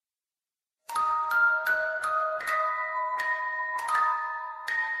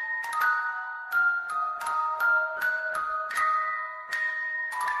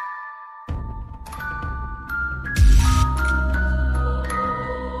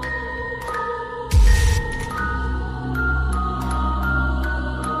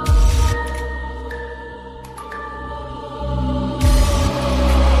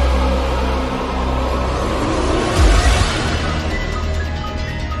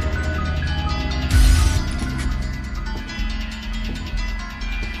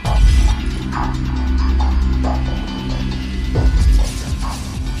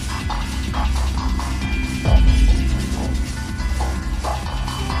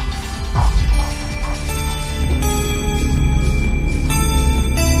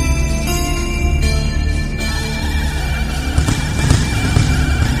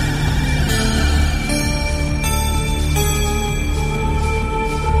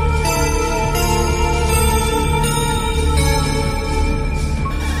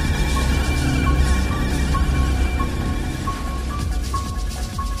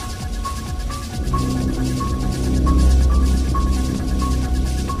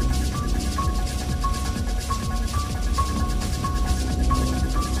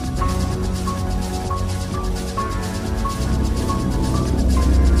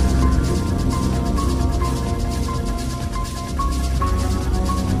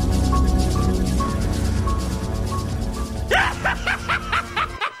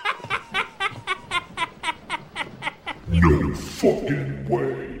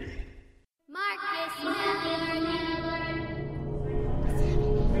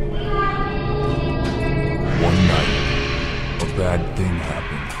bad thing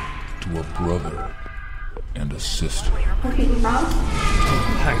happened to a brother and a sister. Okay, Rob?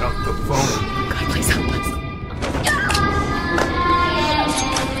 Hang up the phone. God, please help us.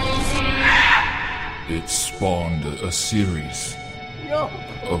 It spawned a series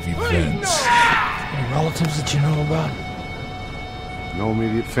of events. Any relatives that you know about? No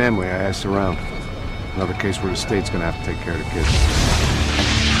immediate family. I asked around. Another case where the state's gonna have to take care of the kids.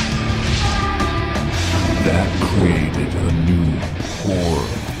 That created a new horror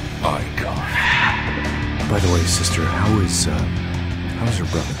icon. By the way, sister, how's her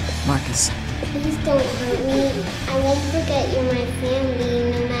brother? Marcus. Please don't hurt me. I won't forget you're my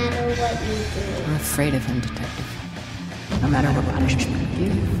family no matter what you do. We're afraid of him, Detective. No matter what punishment we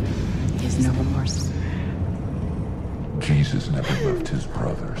give, he has no remorse. Jesus never left his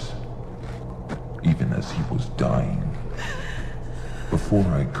brothers, even as he was dying. Before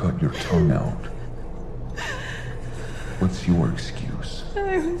I cut your tongue out, what's your excuse?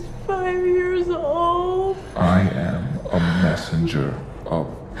 I was 5 years old. I am a messenger of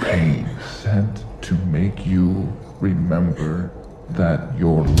pain, sent to make you remember that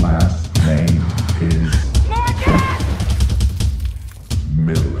your last name is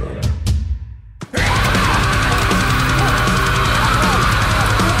Miller.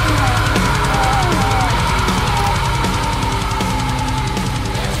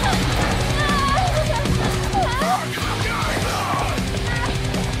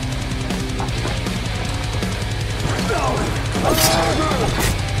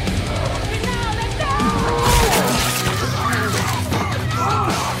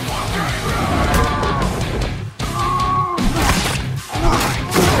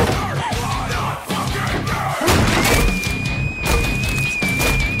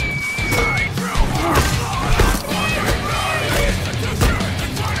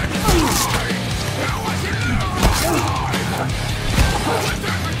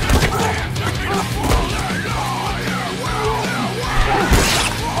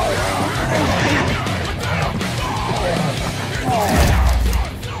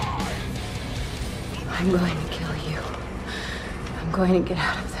 I'm going to kill you. I'm going to get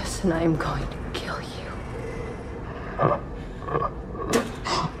out of this, and I am going to kill you.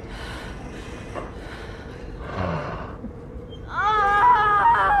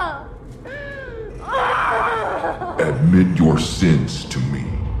 Admit your sins to me.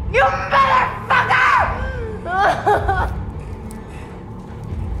 You motherfucker!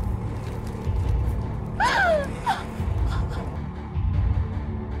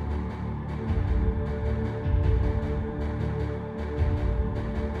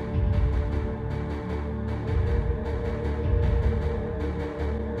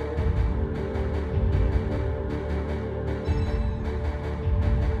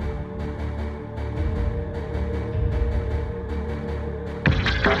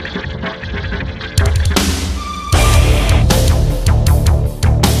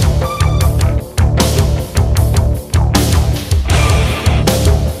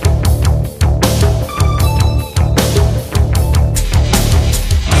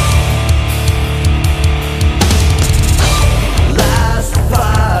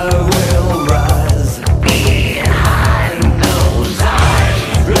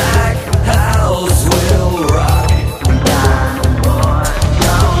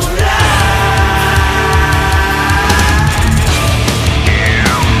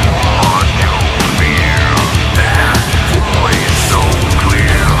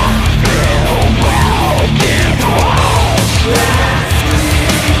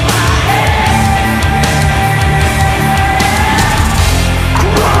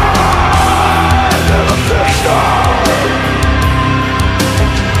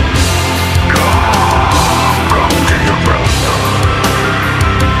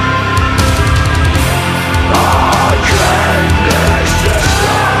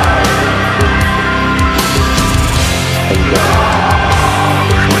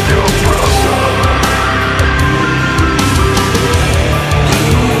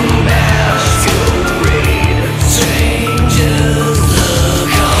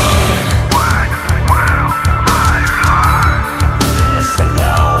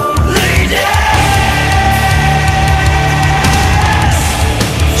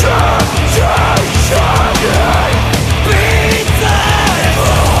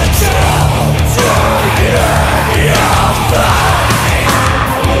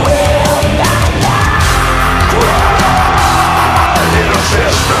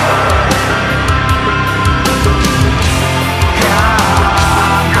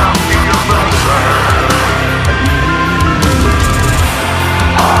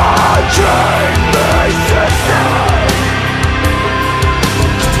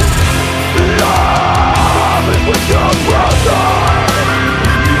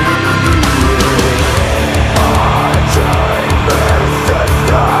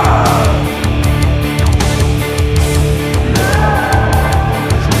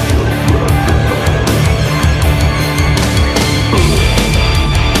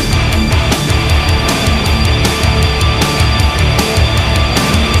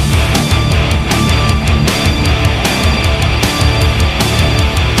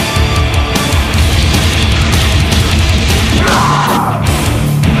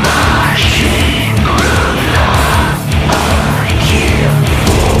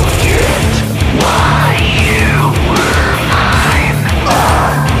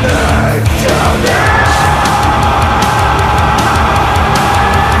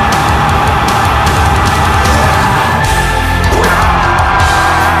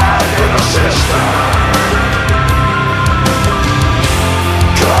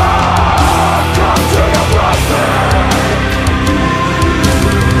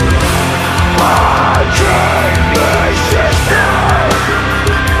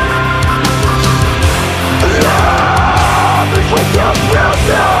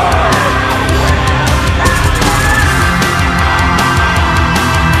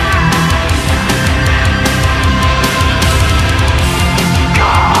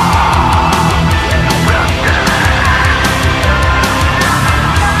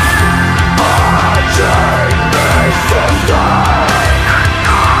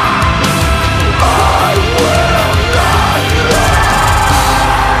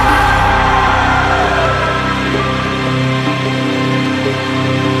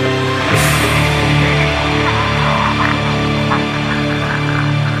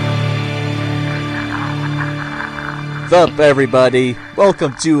 up, everybody?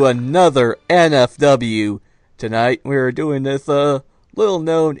 Welcome to another NFW. Tonight, we're doing this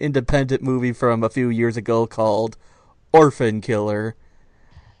little-known independent movie from a few years ago called Orphan Killer.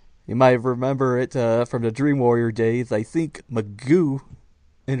 You might remember it from the Dream Warrior days. I think Magoo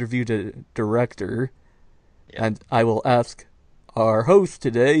interviewed a director. Yep. And I will ask our host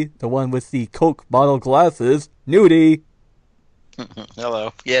today, the one with the Coke bottle glasses, Nudie.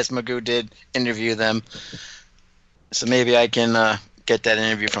 Hello. Yes, Magoo did interview them. So maybe I can get that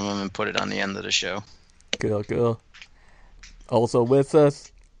interview from him and put it on the end of the show. Cool. Also with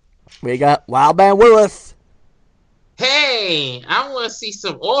us, we got Wildman Willis. Hey, I want to see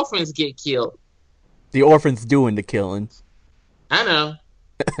some orphans get killed. The orphans doing the killing. I know.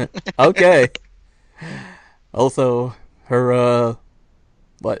 Okay. Also, her,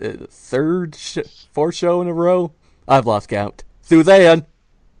 fourth show in a row? I've lost count. Suzanne.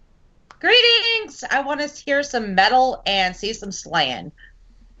 Greetings! I want to hear some metal and see some slaying.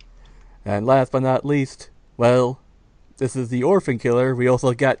 And last but not least, well, this is the Orphan Killer. We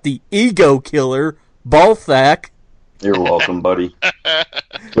also got the Ego Killer, Ballsack. You're welcome, buddy.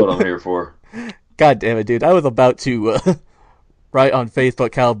 That's what I'm here for. God damn it, dude. I was about to write on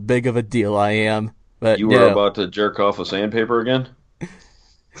Facebook how big of a deal I am. But you were about to jerk off with sandpaper again?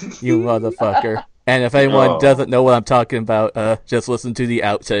 You motherfucker. And if anyone doesn't know what I'm talking about, just listen to the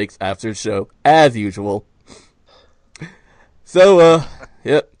outtakes after the show, as usual. So,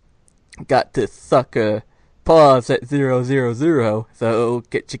 yep. Got this sucker pause at 000, so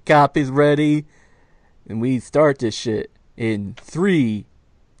get your copies ready. And we start this shit in 3,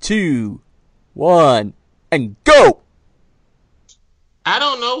 2, 1, and go! I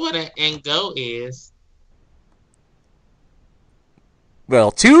don't know what an and go is.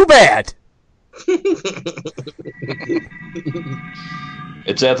 Well, too bad!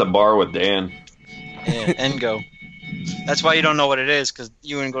 It's at the bar with Dan. Yeah, and go. That's why you don't know what it is, because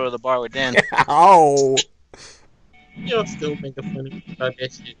you wouldn't go to the bar with Dan. Oh! You're still making funny about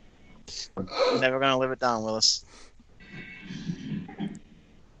that shit. Never gonna live it down, Willis.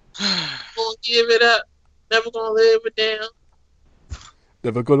 Gonna give it up. Never gonna live it down.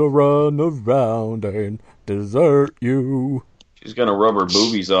 Never gonna run around and desert you. She's gonna rub her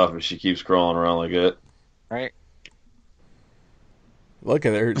boobies off if she keeps crawling around like that. Right. Look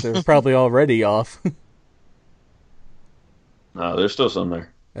at her. They're probably already off. No, there's still some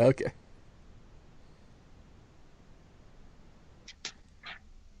there. Okay.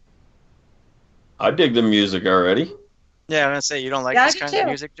 I dig the music already. Yeah, I'm gonna say, you don't like this kind of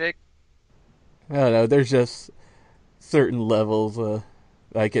music, Jake? I don't know. There's just certain levels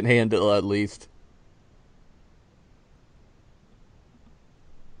I can handle, at least.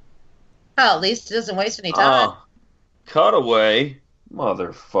 Oh, at least it doesn't waste any time. Cutaway,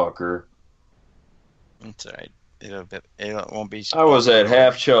 motherfucker. It's alright. It won't be. I was at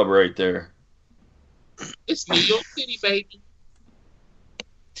half chub right there. It's New York City, baby.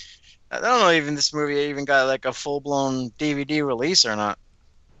 I don't know even this movie even got like a full-blown DVD release or not.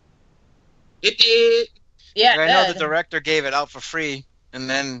 It did. Yeah, I know the director gave it out for free, and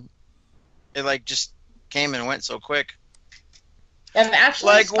then it like just came and went so quick. I've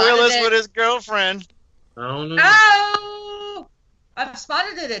actually like Willis with his girlfriend. I don't know. Oh! I've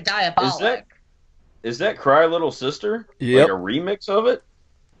spotted it at Diabolic. Is that Cry Little Sister? Yep. Like a remix of it?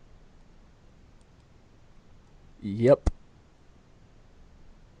 Yep.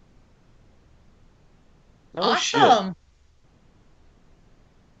 Oh, awesome. shit.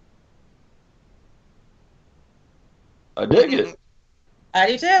 I dig it. I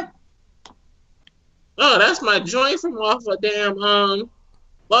do too. Oh, that's my joint from off of damn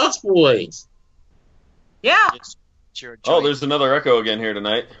Lost Boys. Yeah. Oh, there's another echo again here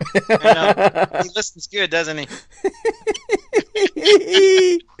tonight. I know. He listens good, doesn't he?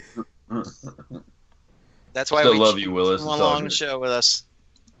 That's why Still we love you, Willis. Come along the show with us.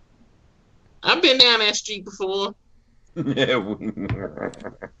 I've been down that street before.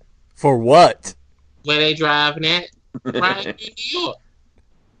 For what? Where they driving at? Right in New York.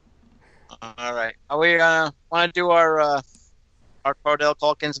 All right. Are we want to do our Cordell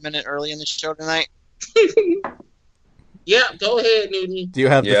Calkins minute early in the show tonight? Yeah, go ahead, Nudie. Do you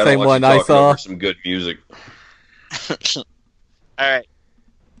have the same I one I saw? Some good music. All right.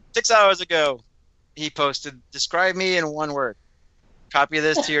 6 hours ago, he posted, "Describe me in one word. Copy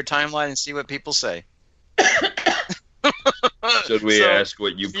this to your timeline and see what people say." Should we ask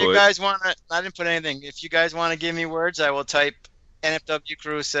what you if put? You guys want to? I didn't put anything. If you guys want to give me words, I will type NFW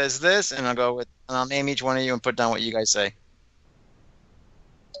Crew says this, and I'll name each one of you and put down what you guys say.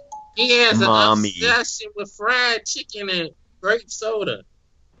 He has Mommy. an obsession with fried chicken and grape soda.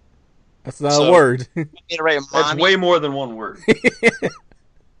 That's not a word. You want me to write That's mommy? way more than one word.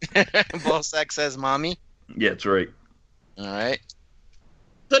 Ballsack says mommy. Yeah, that's right. All right.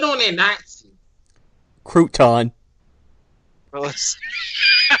 Put on that Nazi. Crouton. Willis.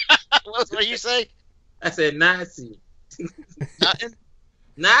 What did you say? I said Nazi. Nothing.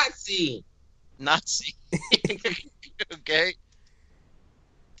 Nazi. Nazi. Okay.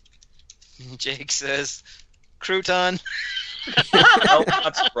 Jake says crouton. Spell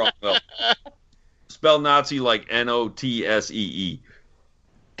Nazi wrong, though. Spell Nazi like Notsee.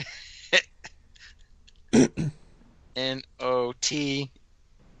 N-O-T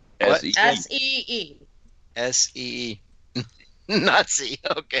S-E-E. S-E-E. S-E-E. Nazi.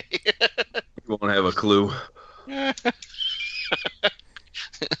 Okay. You won't have a clue.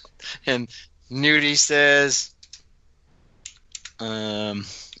 And Nudie says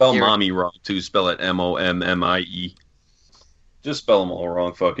Spell mommy wrong, too. Spell it M-O-M-M-I-E. Just spell them all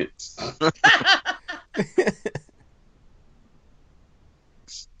wrong. Fuck it.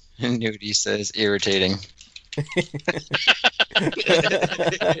 and Nudie says irritating.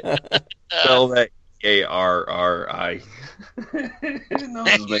 Spell that A-R-R-I. No,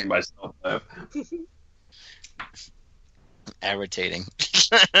 just make myself laugh. Irritating.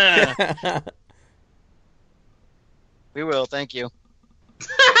 We will, thank you.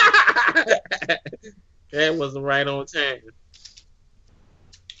 That was right on time.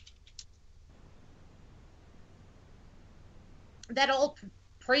 That old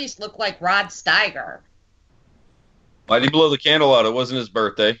priest looked like Rod Steiger. Why'd he blow the candle out? It wasn't his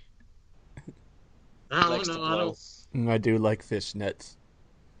birthday. I don't know. I do like fishnets.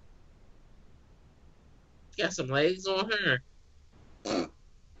 Got some legs on her.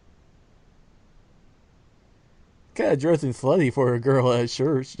 Kind of dressing slutty for a girl at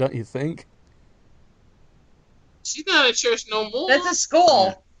church, don't you think? She's not at church no more. That's a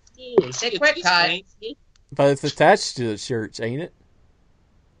school. Ooh, They quick cut. But it's attached to the church, ain't it?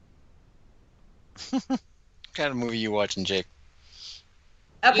 What kind of movie you watching, Jake?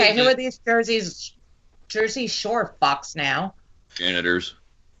 Okay, who are these Jersey Shore fucks now? Janitors.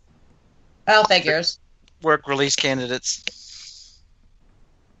 Oh, figures. Work release candidates.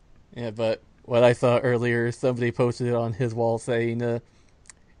 Yeah, but what I saw earlier, somebody posted it on his wall saying it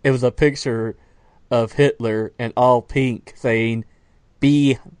was a picture of Hitler and all pink saying,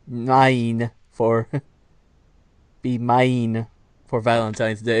 "Be mine for be mine for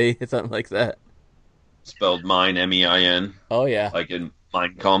Valentine's Day," or something like that. Spelled mine, M-E-I-N. Oh yeah. Like in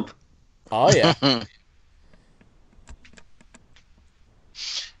Mein Kampf. Oh yeah.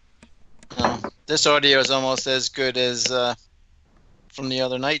 This audio is almost as good as from the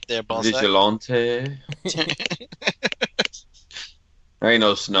other night there, Ballsack. Vigilante. There ain't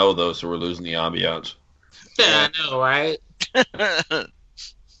no snow, though, so we're losing the ambiance. Yeah, I know, right?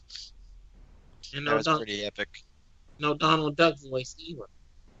 And That was pretty epic. No Donald Duck voice either.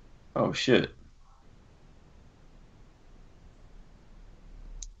 Oh, shit.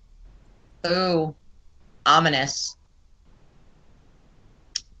 Ooh, ominous.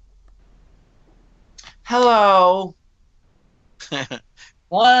 Hello.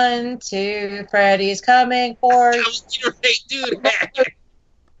 1, 2, Freddy's coming for you. Do that.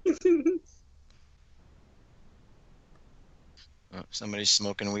 Oh, somebody's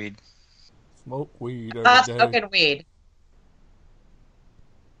smoking weed. Smoke weed every Stop day. smoking weed.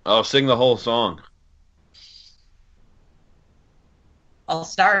 Oh, sing the whole song. I'll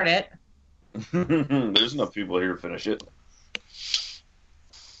start it. There's enough people here to finish it.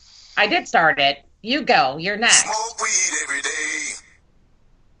 I did start it. You go. You're next. Smoke weed every day.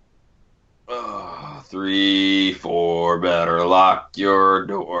 3, 4, better lock your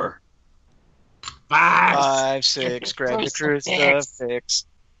door. 5, 6, grab the crucifix.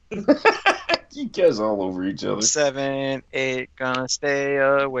 You guys all over each other. 7, 8, gonna stay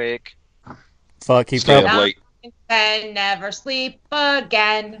awake. Fuck, he Stay up probably late. And never sleep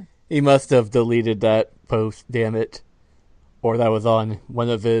again. he must have deleted that post. Damn it, or that was on one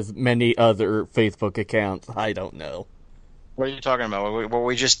of his many other Facebook accounts. I don't know. What are you talking about? What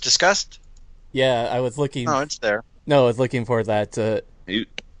we just discussed? Yeah, I was looking. Oh, it's there. No, I was looking for that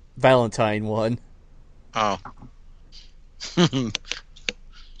Valentine one. Oh.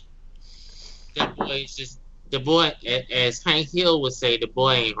 That boy is just the boy, as Hank Hill would say, the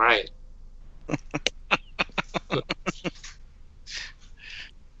boy ain't right.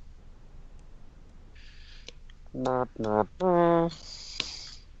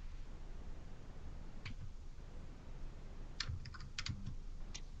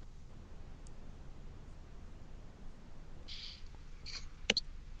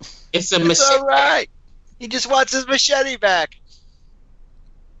 It's a It's machete. all right. He just wants his machete back.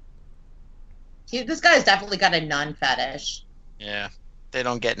 This guy's definitely got a nun fetish. Yeah, they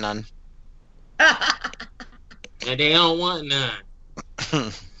don't get none. And they don't want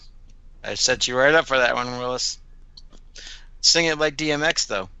none. I set you right up for that one, Willis. Sing it like DMX,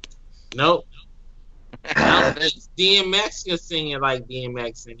 though. Nope. I don't think DMX can sing it like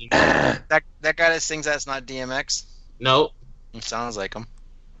DMX anymore. That guy that sings that's not DMX? Nope. It sounds like him.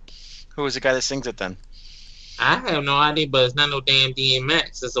 Who is the guy that sings it then? I have no idea, but it's not no damn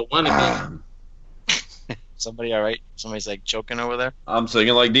DMX. It's a wannabe. Somebody all right? Somebody's like choking over there? I'm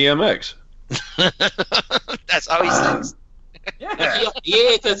singing like DMX. That's how he sings. Yeah,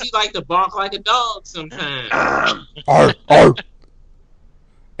 because he like to bark like a dog sometimes. Arr, arr.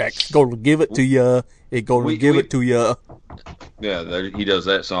 X gonna give it to ya. It gonna give it to ya. Yeah, he does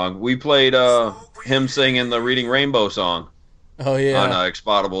that song. We played him singing the Reading Rainbow song. Oh yeah. On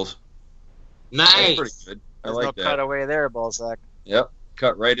Expotables. Nice. That's pretty good. There's I like no that. cutaway there, Ballsack. Yep.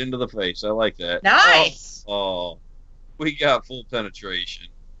 Cut right into the face. I like that. Nice. Oh, we got full penetration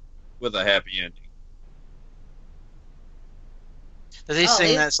with a happy ending. Does he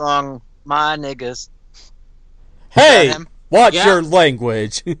sing that song, My Niggas? Hey, watch your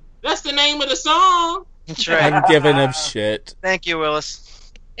language. That's the name of the song. That's right. I'm giving him shit. Thank you,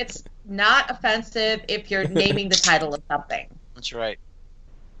 Willis. It's not offensive if you're naming the title of something. That's right.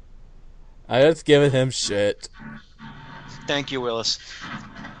 I was giving him shit. Thank you, Willis.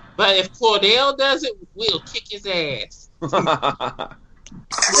 But if Cordell does it, we'll kick his ass.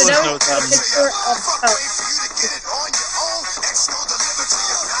 Willis knows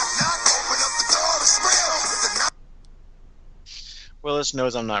Willis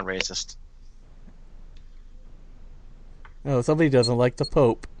knows I'm not racist. No, somebody doesn't like the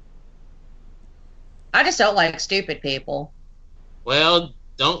Pope. I just don't like stupid people. Well,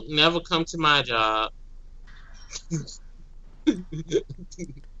 don't never come to my job.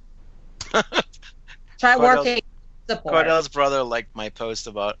 Try working support. Cordell's brother liked my post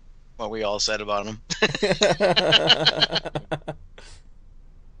about what we all said about him.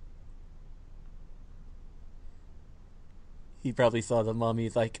 He probably saw the mummy.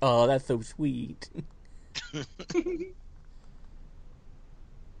 He's like, oh, that's so sweet.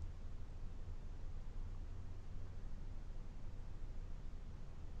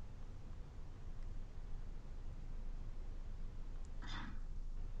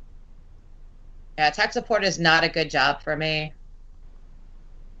 Yeah, tech support is not a good job for me.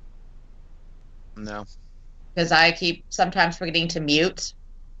 No. Because I keep sometimes forgetting to mute.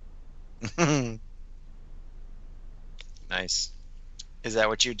 Nice. Is that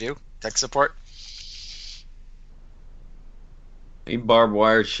what you do? Tech support? He barbed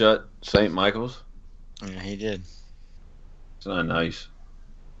wire shut St. Michael's. Yeah, he did. It's not nice.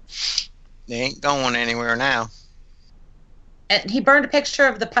 They ain't going anywhere now. And he burned a picture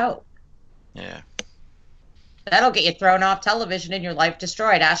of the Pope. Yeah. That'll get you thrown off television and your life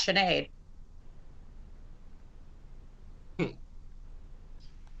destroyed. Ask Sinead.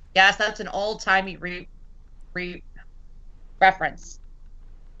 Yes, that's an old-timey reference.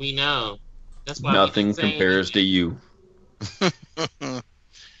 We know. That's why Nothing compares to you.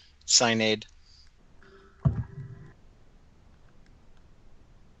 Sinead.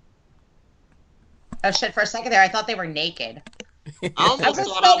 Oh shit, for a second there I thought they were naked. I I've almost been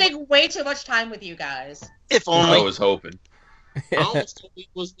thought spending way too much time with you guys. If only. I was hoping. I almost thought we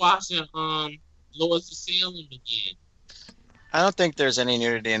was watching Lords of Salem again. I don't think there's any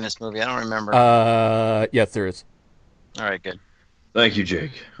nudity in this movie. I don't remember. Yes, there is. All right, good. Thank you,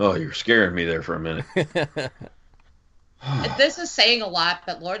 Jake. Oh, you're scaring me there for a minute. This is saying a lot,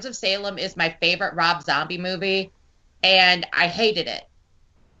 but Lords of Salem is my favorite Rob Zombie movie, and I hated it.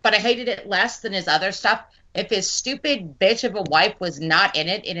 But I hated it less than his other stuff. If his stupid bitch of a wife was not in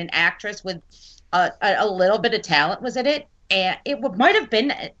it, and an actress with a little bit of talent was in it, and it might have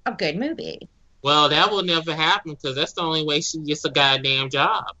been a good movie. Well, that will never happen because that's the only way she gets a goddamn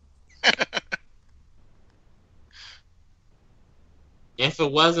job. If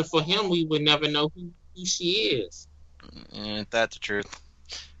it wasn't for him, we would never know who she is. Ain't that the truth?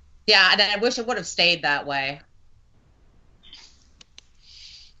 Yeah, and I wish it would have stayed that way.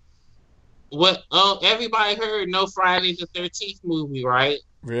 What? Oh, everybody heard no Friday the 13th movie, right?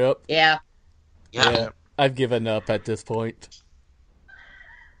 Yep. Yeah. Yeah. I've given up at this point.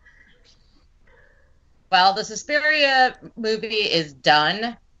 Well, the Suspiria movie is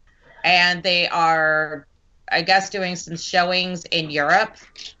done, and they are, I guess, doing some showings in Europe.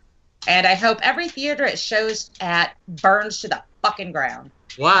 And I hope every theater it shows at burns to the fucking ground.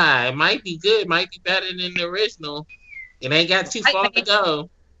 Why? It might be good. Might be better than the original. It ain't got too far to go.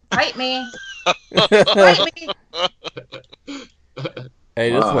 Fight me. Fight me.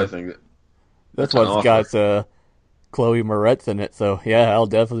 Hey, Wow, I think This That's an one's offer. got Chloe Moretz in it, so yeah, I'll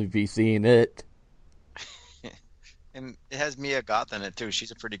definitely be seeing it. And it has Mia Goth in it too.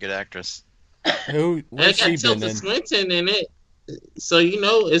 She's a pretty good actress. Who? And What's it got she been Tilda in? Swinton in it. So you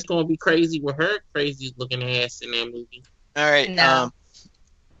know it's gonna be crazy with her crazy looking ass in that movie. All right. No.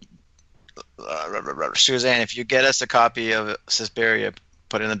 Suzanne, if you get us a copy of Suspiria,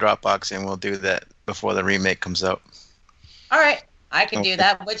 put it in the Dropbox, and we'll do that before the remake comes out. All right, I can do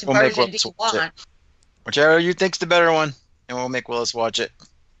that. Which We'll make version do Willis you watch it. want? Whichever you think's the better one, and we'll make Willis watch it.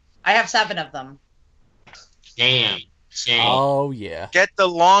 I have 7 of them. Damn. Shame. Oh yeah, Get the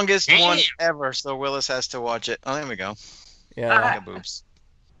longest Damn. one ever, so Willis has to watch it. Oh, there we go. yeah. Ah. Got boobs.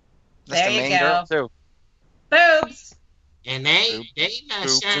 That's There the you main go. girl too. Boobs. And they not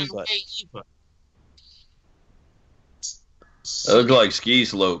Boobs shying and butt. away either. They look like ski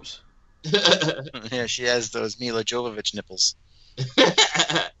slopes. Yeah, she has those Mila Jovovich nipples.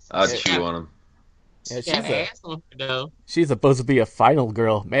 I'd chew on them. Yeah, Got ass on her though. she's supposed to be a final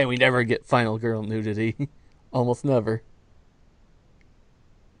girl. Man, we never get final girl nudity. Almost never.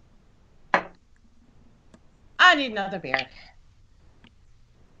 I need another beer.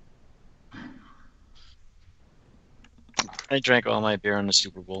 I drank all my beer in the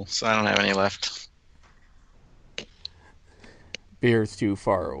Super Bowl, so I don't have any left. Beer's too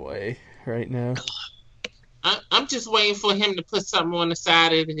far away right now. I'm just waiting for him to put something on the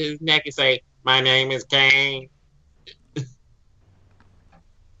side of his neck and say, "My name is Kane."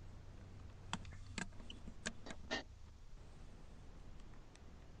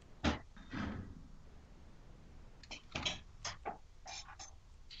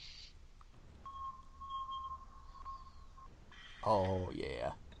 Oh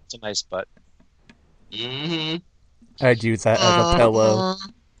yeah, It's a nice butt. Mm-hmm. I'd use that as a pillow.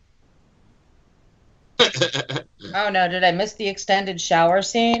 Oh no, did I miss the extended shower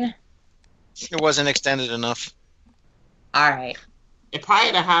scene? It wasn't extended enough. All right. It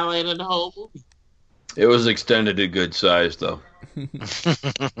probably the highlight of the whole movie. It was extended to good size, though.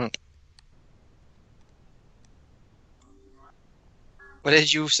 What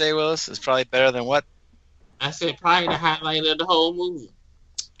did you say, Willis? It's probably better than what? I said probably the highlight of the whole movie.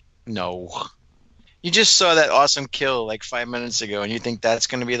 No. You just saw that awesome kill like 5 minutes ago, and you think that's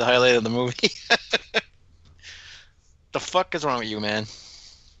going to be the highlight of the movie? The fuck is wrong with you, man?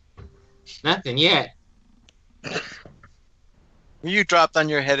 Nothing yet. Were you dropped on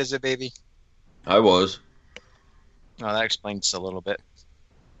your head as a baby? I was. Oh, that explains a little bit.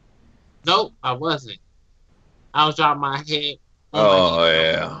 Nope, I wasn't. I was dropping my head. Oh,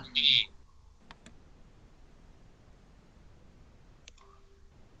 yeah.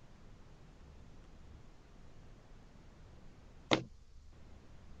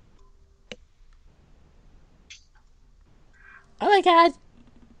 Oh my god.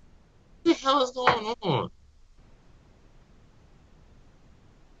 What the hell is going on?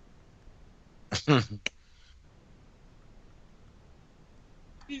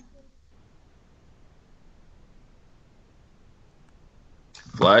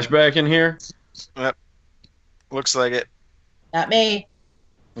 Flashback in here? Yep. Looks like it. Not me.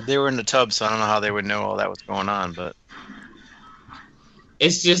 They were in the tub, so I don't know how they would know all that was going on, but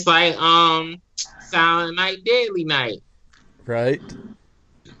It's just like Silent Night, Deadly Night. Right?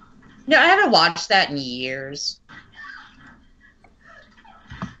 No, I haven't watched that in years.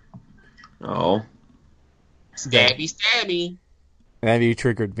 Oh. Stabby, stabby. Have you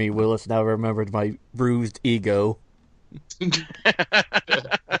triggered me, Willis? Now I remembered my bruised ego.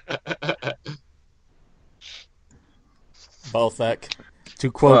 Balthek.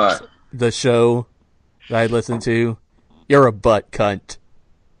 To quote What? the show that I listened to, you're a butt cunt.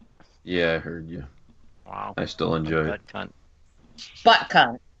 Yeah, I heard you. wow. I still enjoy it. That cunt. Butt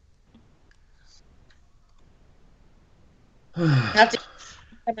cunt. Have to-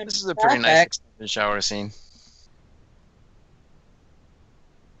 This is a pretty nice Perfect. extended shower scene.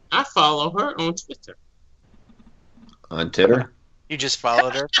 I follow her on Twitter. On Titter? You just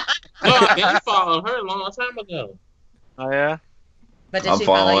followed her? No, I been followed her a long time ago. Oh, yeah? But did I'm she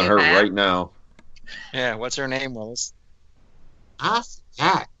follow following you her back? right now. Yeah, what's her name, Willis? I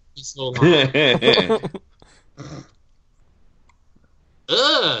forgot. It's so long.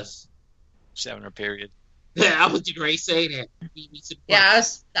 Ugh. She's having her period. Yeah, I was getting ready to say that. Beat me to the Yeah, punch.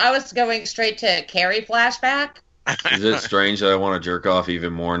 I was going straight to Carrie flashback. Is it strange that I want to jerk off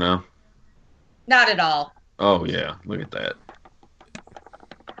even more now? Not at all. Oh, yeah. Look at that.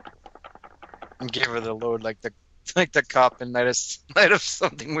 And give her the load like the cop in Night of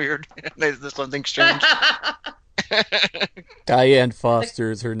Something Weird. Night of Something Strange. Diane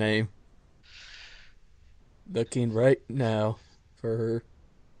Foster is her name. Looking right now for her.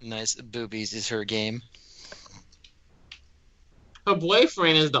 Nice boobies is her game. Her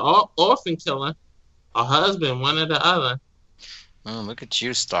boyfriend is the orphan killer. Her husband, one or the other. Oh, look at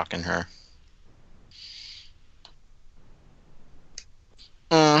you stalking her.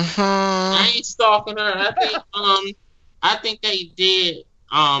 I ain't stalking her. I think they did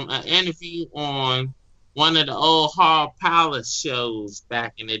an interview on one of the old Hall Palace shows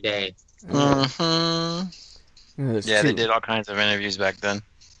back in the day. Yeah, they did all kinds of interviews back then.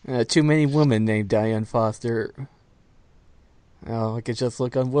 Too many women named Diane Foster. Oh, I could just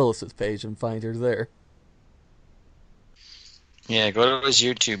look on Willis's page and find her there. Yeah, go to his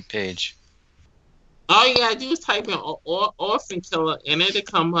YouTube page. All you gotta do is type in orphan killer and it'll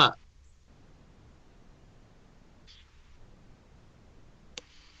come up.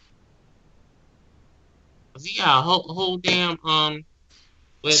 He got a whole damn website.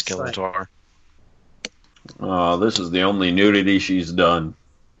 Skeletor. This is the only nudity she's done.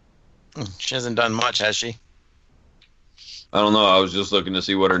 She hasn't done much, has she? I don't know. I was just looking to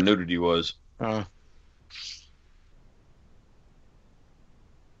see what her nudity was. Oh.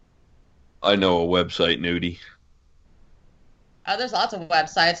 I know a website nudie. Oh, there's lots of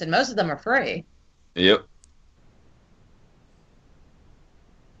websites, and most of them are free. Yep.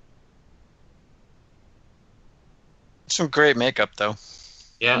 Some great makeup, though.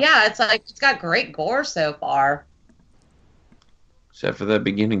 Yeah, it's like it's got great gore so far. Except for that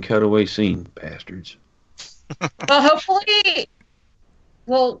beginning cutaway scene, bastards. Well, hopefully,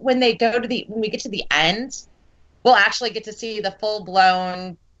 when we get to the end, we'll actually get to see the full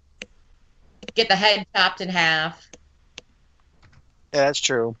blown, get the head chopped in half. Yeah, that's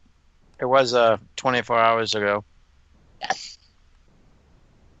true. It was 24 hours ago. Yes.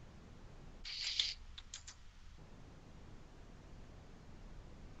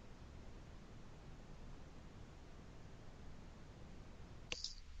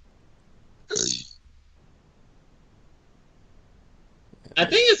 I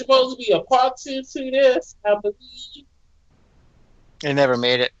think it's supposed to be a part 2 to this, I believe. They never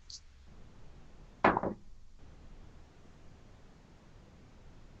made it.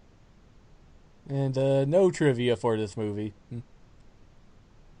 And no trivia for this movie.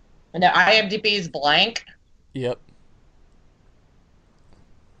 And the IMDb is blank. Yep.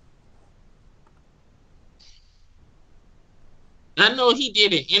 I know he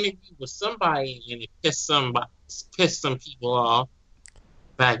did an interview with somebody and it pissed some people off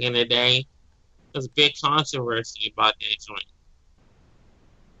back in the day. There's a big controversy about that joint.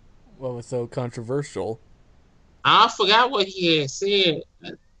 What was so controversial? I forgot what he had said.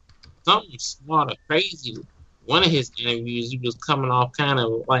 Something smart or crazy. One of his interviews, he was coming off kind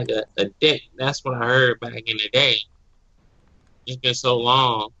of like a dick. That's what I heard back in the day. It's been so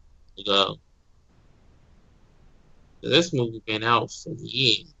long ago. This movie been out for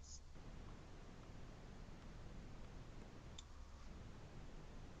years.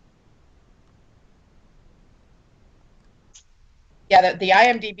 Yeah, the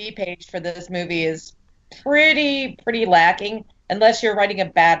IMDb page for this movie is pretty lacking, unless you're writing a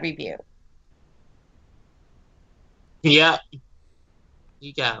bad review. Yep.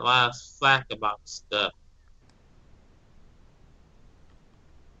 He got a lot of flack about stuff.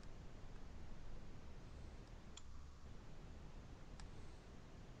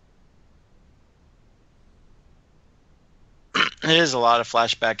 It is a lot of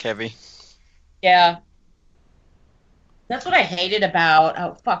flashback heavy. Yeah. That's what I hated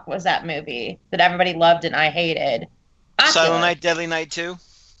about, what was that movie that everybody loved and I hated? Silent Night, Deadly Night 2?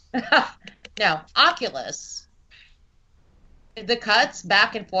 No, Oculus. The cuts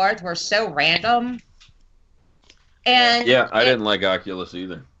back and forth were so random. And yeah, I didn't like Oculus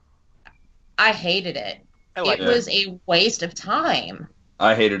either. I hated it. It was a waste of time.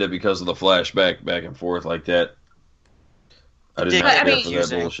 I hated it because of the flashback back and forth like that. I did not care for that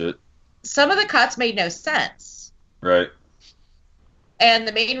bullshit. Some of the cuts made no sense. Right. And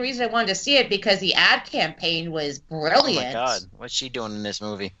the main reason I wanted to see it because the ad campaign was brilliant. Oh my god, what's she doing in this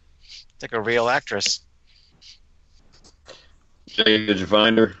movie? It's like a real actress. Jay, did you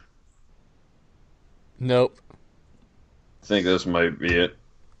find her? Nope. I think this might be it.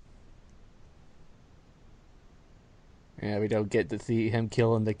 Yeah, we don't get to see him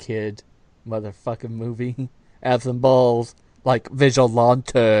killing the kid. Motherfucking movie. Have some balls. Like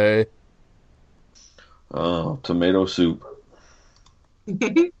Vigilante. Oh, tomato soup.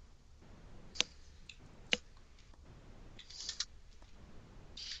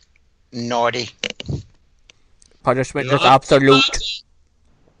 Naughty. Punishment is absolute.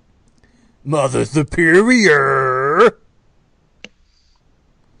 Mother Superior.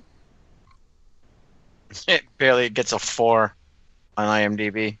 It barely gets a 4. on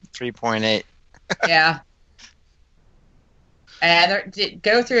IMDb. 3.8. Yeah. And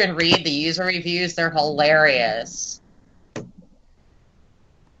go through and read the user reviews. They're hilarious.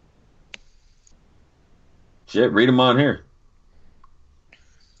 Shit, read them on here.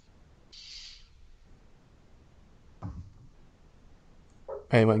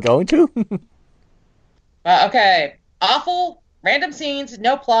 Anyone going to? Okay. Awful, random scenes,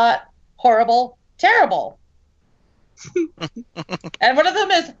 no plot, horrible, terrible. And one of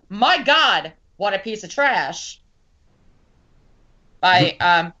them is, my God, what a piece of trash.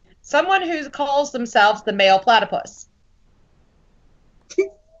 By someone who calls themselves the male platypus.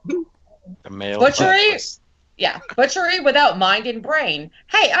 The male Butchery? platypus. Yeah, butchery without mind and brain.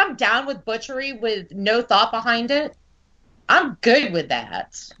 Hey, I'm down with butchery with no thought behind it. I'm good with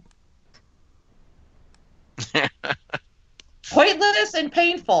that. Pointless and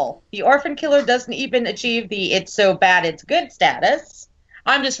painful. The orphan killer doesn't even achieve the it's so bad it's good status.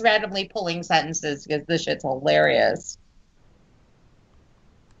 I'm just randomly pulling sentences because this shit's hilarious.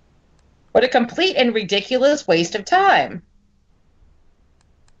 What a complete and ridiculous waste of time.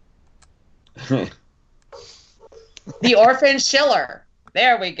 The orphan Schiller.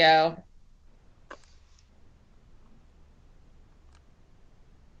 There we go.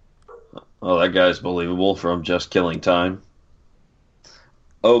 Oh, that guy's believable from Just Killing Time.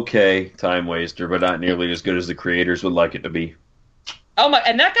 Okay, time waster, but not nearly as good as the creators would like it to be. Oh my,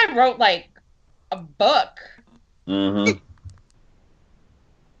 and that guy wrote like a book. Mm-hmm.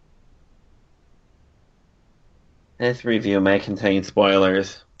 This review may contain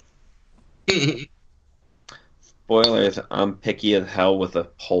spoilers. Spoilers, I'm picky as hell with a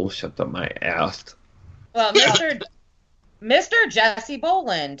pole shut up my ass. Well, Mr. Jesse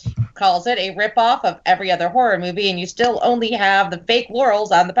Boland calls it a ripoff of every other horror movie, and you still only have the fake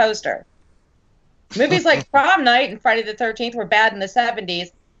laurels on the poster. Movies like Prom Night and Friday the 13th were bad in the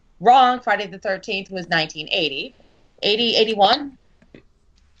 70s. Wrong, Friday the 13th was 1980. 80, 81?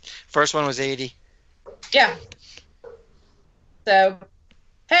 First one was 80. Yeah. So,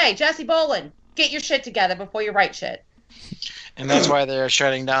 hey, Jesse Boland, get your shit together before you write shit. And that's why they're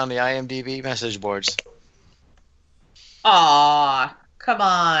shutting down the IMDb message boards. Aw, come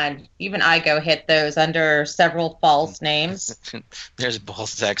on. Even I go hit those under several false names. There's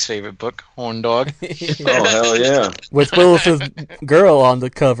Balzac's favorite book, Horn Dog. Oh, hell yeah. With Willis's girl on the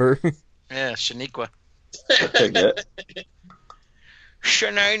cover. Yeah, Shaniqua. I'll take that.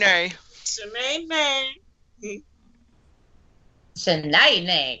 Shanae.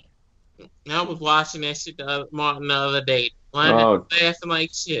 Shanae. I was watching that shit the other day. Oh. Laughing like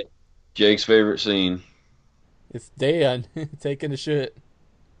shit. Jake's favorite scene. It's Dan taking a shit.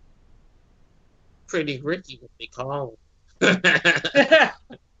 Pretty Ricky, what they call him.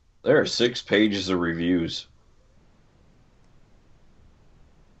 There are 6 pages of reviews.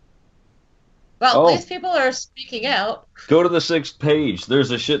 Well, at least people are speaking out. Go to the 6th page.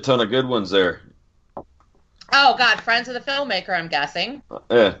 There's a shit ton of good ones there. Oh, God, friends of the filmmaker, I'm guessing.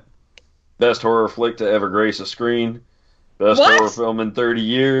 Best horror flick to ever grace a screen. Best horror film in 30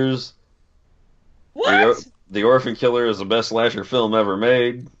 years. What? The Orphan Killer is the best slasher film ever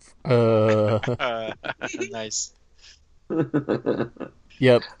made. Nice.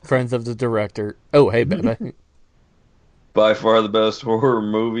 Yep, friends of the director. Oh, hey, baby. By far the best horror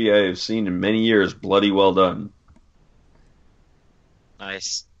movie I have seen in many years. Bloody well done.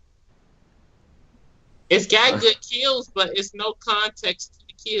 Nice. It's got good kills, but it's no context to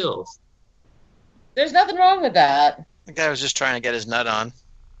the kills. There's nothing wrong with that. The guy was just trying to get his nut on.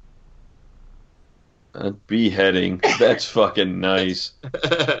 Beheading. That's fucking nice.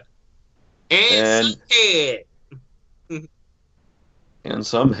 and some head. And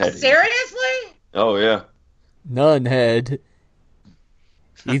some head. Seriously? Oh, yeah. None head.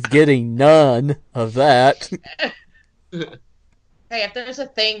 He's getting none of that. Hey, if there's a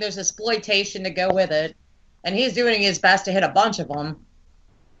thing, there's exploitation to go with it. And he's doing his best to hit a bunch of them.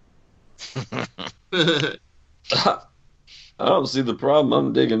 I don't see the problem.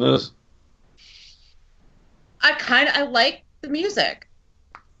 I'm digging this. I like the music.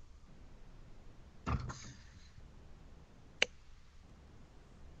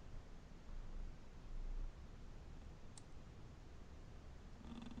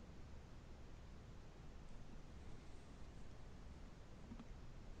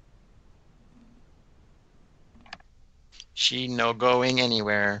 She no going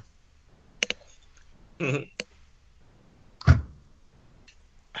anywhere.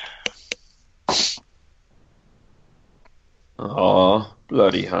 Aw,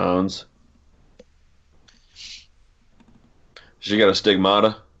 bloody hounds. She got a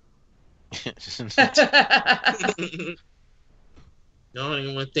stigmata. Don't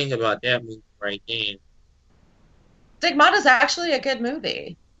even want to think about that movie right then. Stigmata's actually a good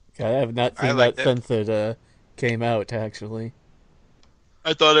movie. I have not I seen liked that it. since it came out, actually.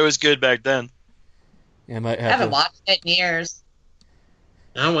 I thought it was good back then. I might I have haven't to... watched it in years.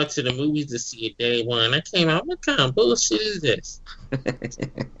 I went to the movies to see it day one. I came out, what kind of bullshit is this?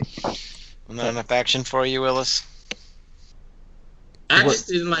 Not enough action for you, Willis? I just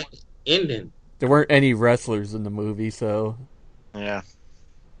didn't like the ending. There weren't any wrestlers in the movie, so... Yeah.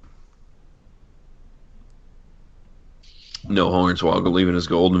 No Hornswoggle leaving his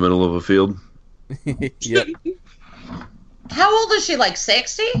gold in the middle of a field. Yep. How old is she? Like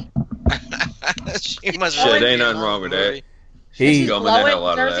 60? She must Shit, ain't nothing wrong with that. He Gumming the hell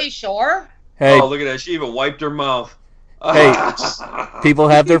Blowing out of Jersey that. Shore? Hey, Oh, look at that. She even wiped her mouth. hey, people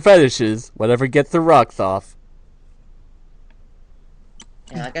have their fetishes. Whatever gets their rocks off.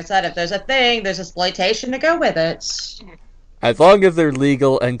 Yeah, like I said, if there's a thing, there's exploitation to go with it. As long as they're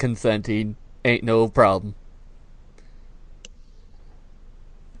legal and consenting, ain't no problem.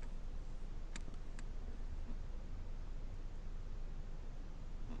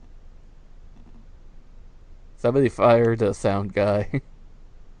 Somebody fired a sound guy.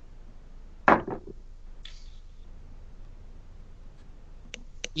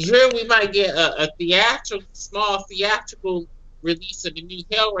 You hear we might get a small theatrical release of the new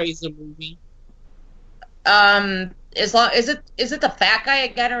Hellraiser movie. Is it the fat guy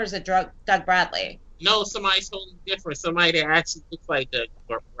again, or is it Doug Bradley? No, somebody totally different. Somebody that actually looks like Doug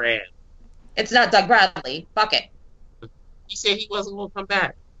Brad. It's not Doug Bradley. Fuck it. He said he wasn't going to come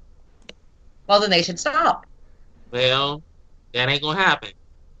back. Well, then they should stop. Well, that ain't going to happen.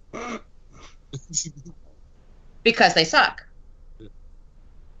 Because they suck.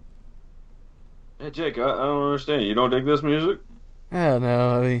 Hey, Jake, I don't understand. You don't dig this music? I don't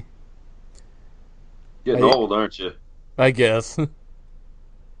know, I mean... Getting old, aren't you? I guess.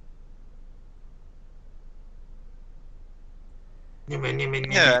 Yeah,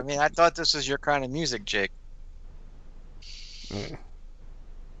 I mean, I thought this was your kind of music, Jake.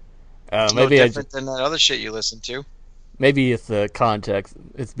 It's no maybe different than that other shit you listen to. Maybe it's the context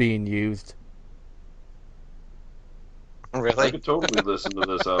it's being used. Really? I could totally listen to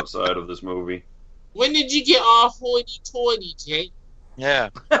this outside of this movie. When did you get all hoity-toity, Jake? Yeah.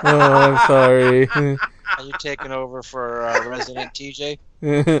 Oh, I'm sorry. Are you taking over for Resident TJ?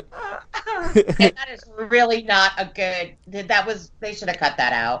 And that is really not a good. They should have cut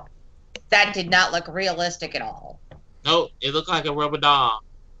that out. That did not look realistic at all. Nope, it looked like a rubber doll.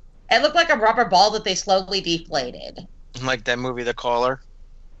 It looked like a rubber ball that they slowly deflated. Like that movie, The Caller?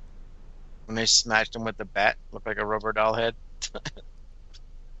 When they smashed him with the bat, looked like a rubber doll head.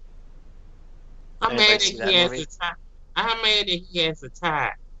 I'm Anybody mad that see that he has movie? a tie. I'm mad that he has a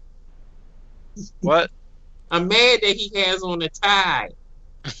tie. What? I'm mad that he has on a tie.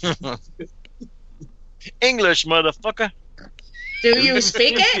 English, motherfucker. Do you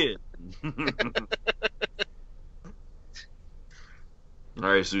speak it? All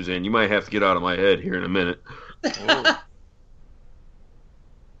right, Suzanne, you might have to get out of my head here in a minute.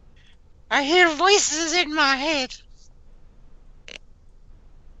 I hear voices in my head.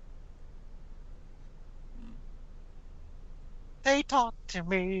 They talk to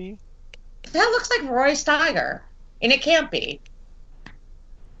me. That looks like Roy Steiger, and it can't be.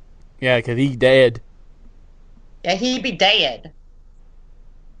 Yeah, because he dead. Yeah, he'd be dead.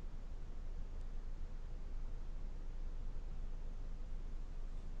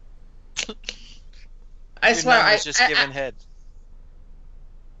 I swear, I was just giving head.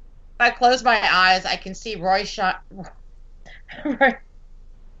 If I close my eyes, I can see Roy shot.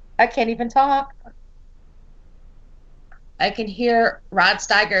 I can't even talk. I can hear Rod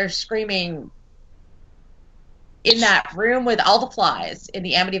Steiger screaming in that room with all the flies in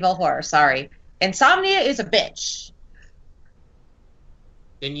the Amityville Horror. Sorry. Insomnia is a bitch.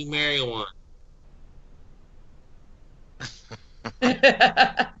 Then you marry one.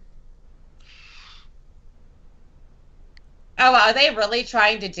 Oh, are they really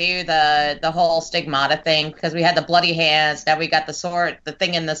trying to do the whole stigmata thing? Because we had the bloody hands, now we got the sword, the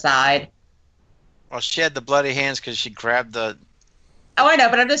thing in the side. Well, she had the bloody hands because she grabbed the... Oh, I know,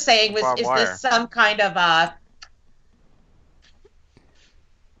 but I'm just saying, is Barbed wire. this some kind of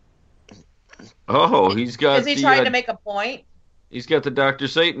Oh, he's got is he the, trying to make a point? He's got the Dr.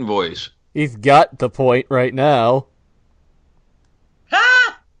 Satan voice. He's got the point right now.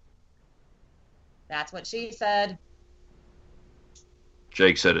 Ha! That's what she said.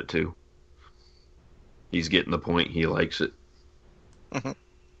 Jake said it too. He's getting the point. He likes it.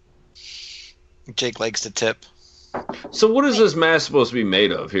 Jake likes the tip. So what is this mask supposed to be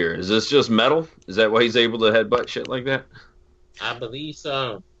made of here? Is this just metal? Is that why he's able to headbutt shit like that? I believe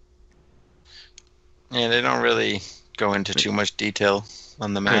so. Yeah, they don't really go into too much detail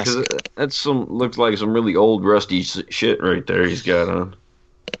on the mask. Because that's looks like some really old rusty shit right there he's got on.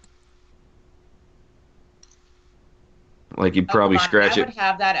 Like he'd probably scratch I it. would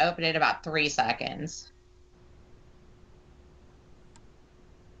have that open in about 3 seconds.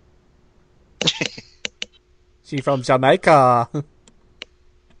 She from Jamaica.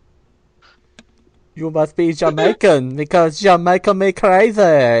 You must be Jamaican because Jamaica me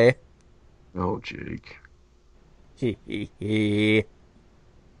crazy. Oh, Jake. Hee hee hee.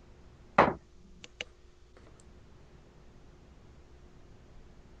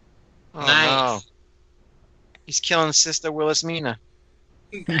 Oh, Nice. no. He's killing Sister Willis Mina.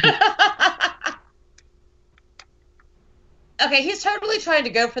 Okay, he's totally trying to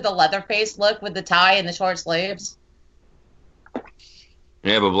go for the Leatherface look with the tie and the short sleeves.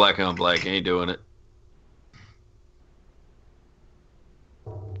 Yeah, but black on black ain't doing it.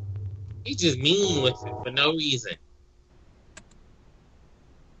 He's just mean with it for no reason.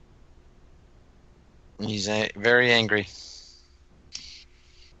 He's very angry.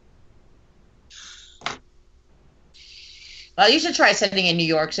 Well, you should try sitting in New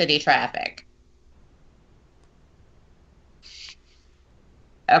York City traffic.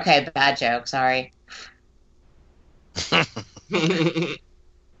 Okay, bad joke, sorry. You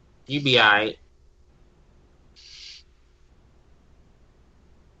be alright.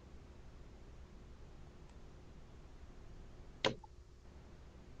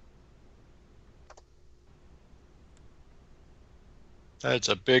 That's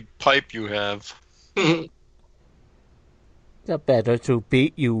a big pipe you have. The better to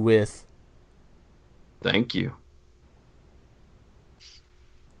beat you with. Thank you.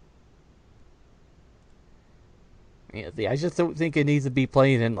 Yeah, see, I just don't think it needs to be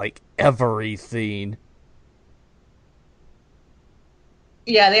playing in like every scene.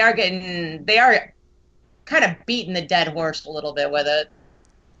 Yeah, they are kind of beating the dead horse a little bit with it.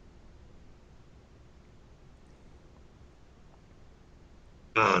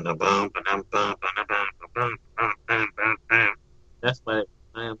 That's what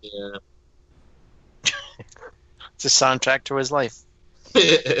I am here. It's a soundtrack to his life.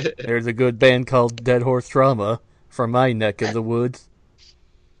 There's a good band called Dead Horse Trauma from my neck of the woods.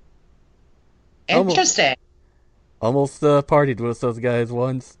 Interesting. Almost partied with those guys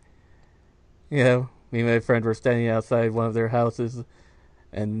once. Yeah, me and my friend were standing outside one of their houses,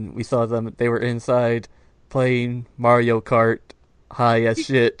 and we saw them. They were inside playing Mario Kart high as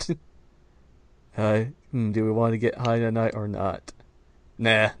shit. Do we want to get high tonight or not?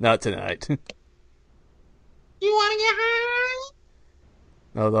 Nah, not tonight. You want to get high?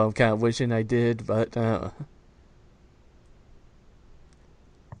 Although I'm kind of wishing I did, but I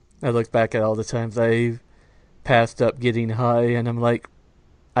look back at all the times I passed up getting high, and I'm like,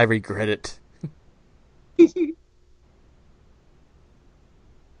 I regret it.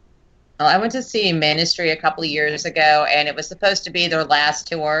 Well, I went to see Ministry a couple of years ago, and it was supposed to be their last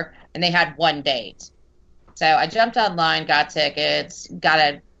tour, and they had one date. So I jumped online, got tickets,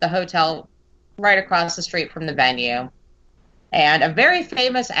 got the hotel right across the street from the venue. And a very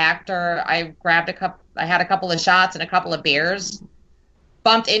famous actor, I had a couple of shots and a couple of beers,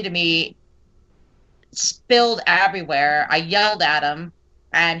 bumped into me, spilled everywhere. I yelled at him,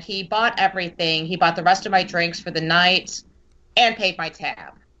 and he bought everything. He bought the rest of my drinks for the night and paid my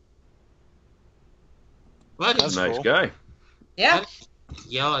tab. That's a nice guy. Yeah.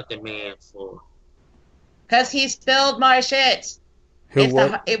 Yell at the man for. Because he spilled my shit.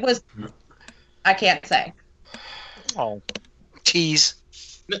 It was. I can't say. Oh. Tease.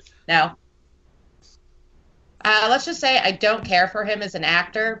 No. Let's just say I don't care for him as an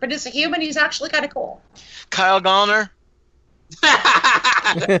actor, but as a human, he's actually kind of cool. Kyle Gallner.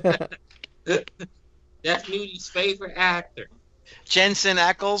 That's Nudie's favorite actor. Jensen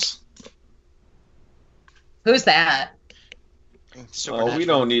Ackles. Who's that? Oh, we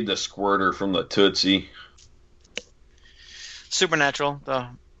don't need the squirter from the Tootsie. Supernatural, the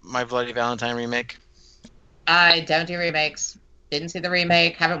My Bloody Valentine remake. I don't do remakes. Didn't see the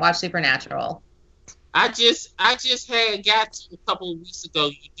remake. Haven't watched Supernatural. I just got to a couple of weeks ago.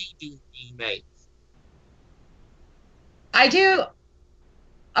 You do remakes. I do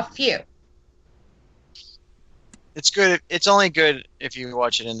a few. It's good. It's only good if you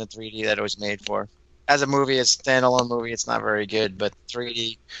watch it in the 3D that it was made for. As a movie, it's a standalone movie. It's not very good, but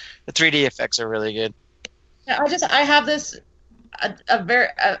the 3D effects are really good. I have this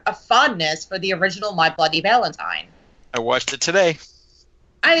a fondness for the original My Bloody Valentine. I watched it today.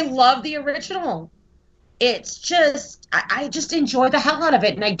 I love the original. It's just I just enjoy the hell out of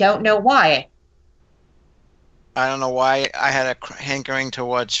it, and I don't know why. I don't know why I had a hankering to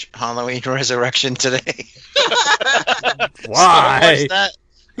watch Halloween Resurrection today. Why? So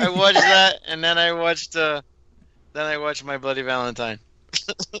I watched that, and then I watched My Bloody Valentine.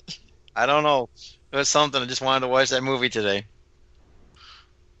 I don't know. It was something. I just wanted to watch that movie today.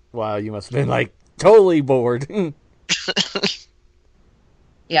 Wow, you must have been like totally bored.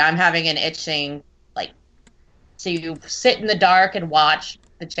 Yeah, I'm having an itching, like, to sit in the dark and watch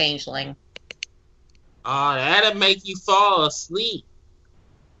The Changeling. Oh, that'll make you fall asleep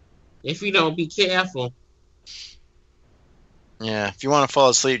if you don't be careful. Yeah, if you want to fall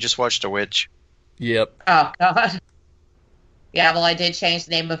asleep, just watch The Witch. Yep. Oh, God. Yeah, well, I did change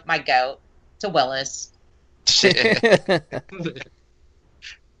the name of my goat to Willis.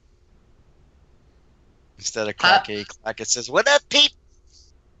 Instead of Clacky, Clack, it says, "What up, peep?"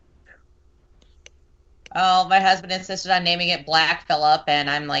 Oh, my husband insisted on naming it Black Phillip, and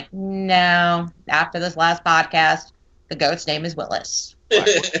I'm like, no. After this last podcast, the goat's name is Willis.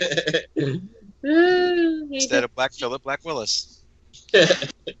 Instead of Black Phillip, Black Willis.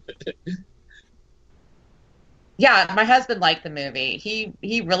 Yeah, my husband liked the movie.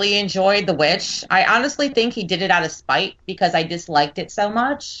 He really enjoyed The Witch. I honestly think he did it out of spite because I disliked it so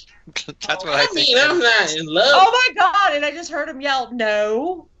much. That's what I think. mean, I'm not in love. Oh my God! And I just heard him yell,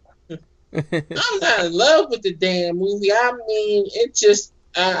 no. I'm not in love with the damn movie. I mean, it just,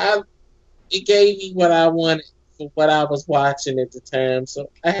 it gave me what I wanted for what I was watching at the time. So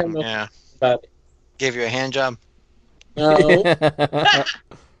I have no Yeah. about it. Gave you a hand job. No.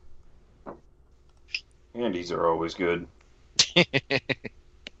 Handies are always good.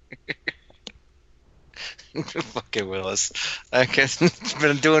 Fucking Willis. I've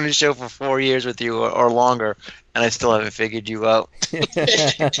been doing the show for 4 years with you or longer, and I still haven't figured you out.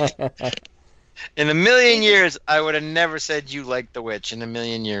 In a million years, I would have never said you liked The Witch. In a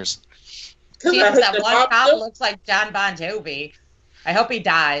million years. Jesus, that one cop looks like John Bon Jovi. I hope he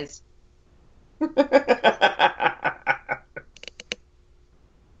dies.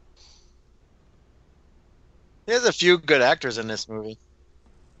 There's a few good actors in this movie,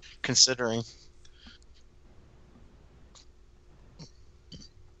 considering.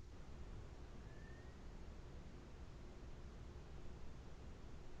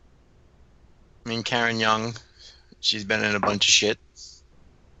 I mean, Karen Young, she's been in a bunch of shit.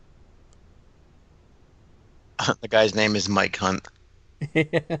 The guy's name is Mike Hunt.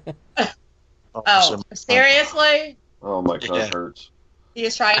 Oh, seriously? Oh, my God, hurts. He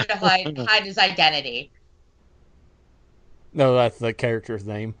is trying to hide his identity. No, that's the character's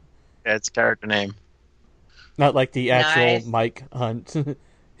name. Yeah, it's character name. Not like the actual Nice. Mike Hunt,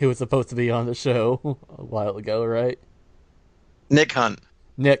 who was supposed to be on the show a while ago, right? Nick Hunt.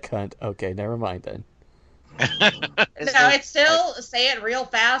 Nick Hunt. Okay, never mind then. No, it's still, say it real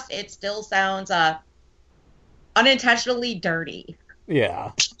fast, it still sounds unintentionally dirty.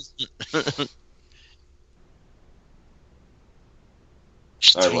 Yeah.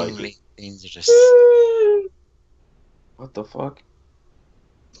 I like it. Things are just... What the fuck?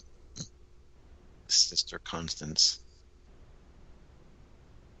 Sister Constance.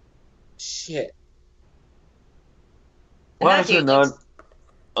 Shit. Why does her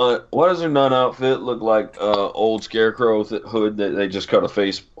nun outfit look like old Scarecrow hood that they just cut a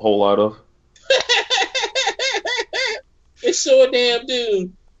face hole out of? It's so a damn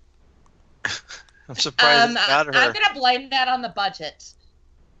dude. I'm surprised it got her. I'm gonna blame that on the budget.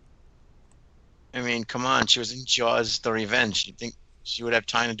 I mean, come on, she was in Jaws: The Revenge. You'd think she would have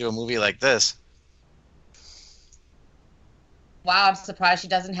time to do a movie like this. Wow, I'm surprised she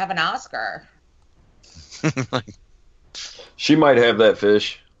doesn't have an Oscar. She might have that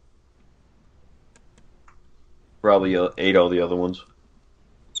fish. Probably ate all the other ones.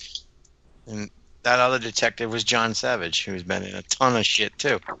 And that other detective was John Savage, who's been in a ton of shit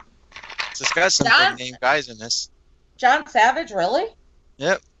too. So it's got some big name guys in this. John Savage, really?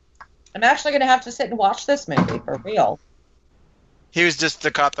 Yep. I'm actually gonna have to sit and watch this movie for real. He was just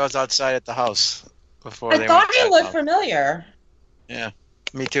the cop that was outside at the house before I they thought went he back looked out. familiar. Yeah,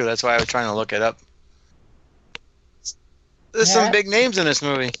 me too. That's why I was trying to look it up. There's some big names in this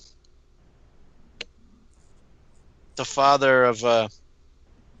movie. The father of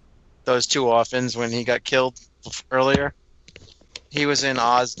those two orphans when he got killed earlier. He was in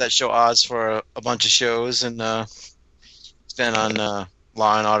Oz, that show Oz, for a bunch of shows, and he's been on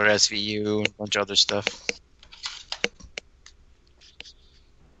Law and Order SVU and a bunch of other stuff.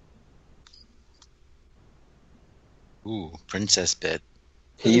 Ooh, Princess Bit.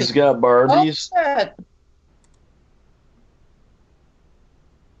 He's got Barbies. Oh, shit.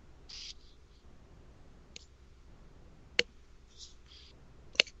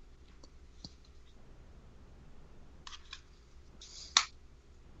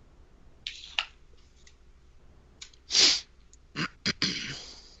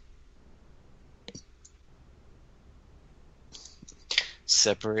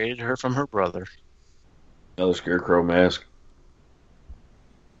 separated her from her brother. Another Scarecrow mask.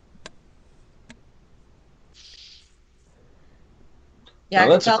 Yeah, Now,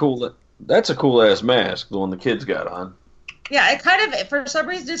 that's a cool ass mask, the one the kids got on. Yeah, it kind of, for some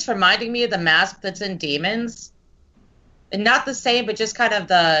reason, it's reminding me of the mask that's in Demons. And not the same, but just kind of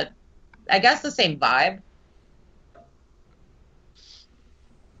the same vibe.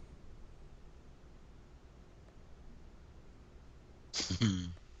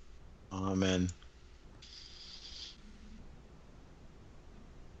 Amen.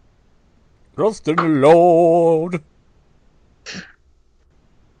 Trust in the Lord.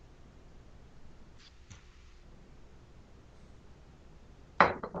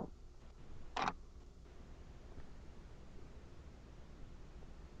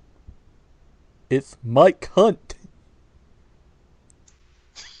 It's Mike Hunt.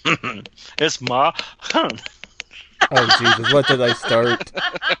 It's my hunt. Oh, Jesus, what did I start?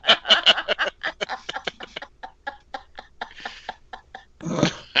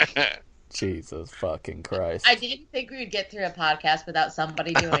 Jesus fucking Christ. I didn't think we would get through a podcast without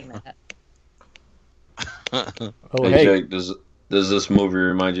somebody doing that. Oh, hey, hey. Jake, does this movie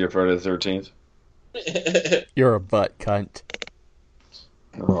remind you of Friday the 13th? You're a butt cunt.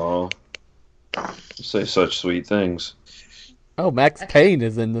 Oh. You say such sweet things. Oh, Max Payne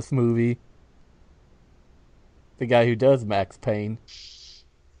is in this movie. The guy who does Max Payne.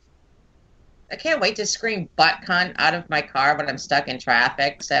 I can't wait to scream butt cunt out of my car when I'm stuck in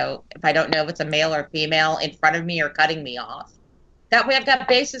traffic. So if I don't know if it's a male or female in front of me or cutting me off, that way I've got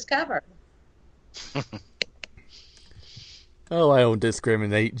bases covered. Oh, I don't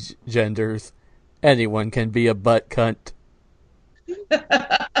discriminate genders. Anyone can be a butt cunt.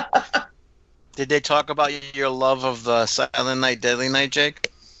 Did they talk about your love of the Silent Night, Deadly Night,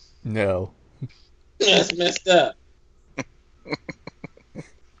 Jake? No. That's messed up.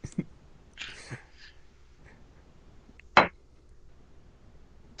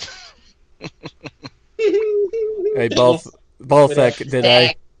 Hey, Ballsack,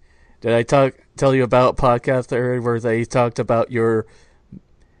 did I tell you about a podcast I heard where they talked about your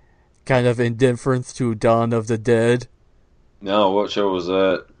kind of indifference to Dawn of the Dead? No, what show was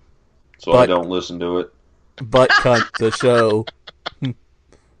that? So I don't listen to it. Butt Cunt, the show.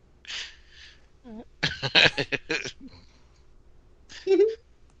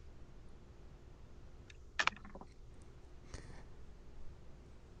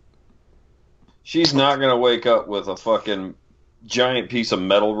 She's not going to wake up with a fucking giant piece of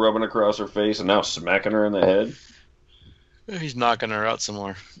metal rubbing across her face and now smacking her in the head. He's knocking her out some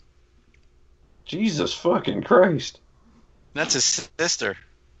more. Jesus fucking Christ. That's his sister.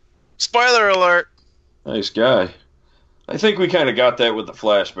 Spoiler alert! Nice guy. I think we kind of got that with the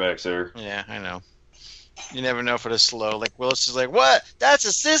flashbacks there. Yeah, I know. You never know if it is slow. Like, Willis is like, what? That's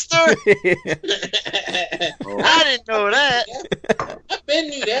a sister? I didn't know that. Ben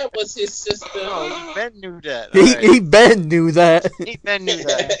knew that was his sister. Oh, Ben knew that. He Ben knew that. He Ben knew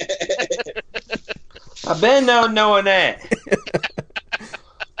that. I been knowing that.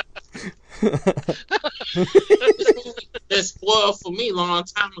 That spoiled for me a long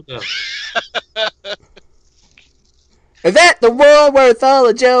time ago. Is that the one where it's all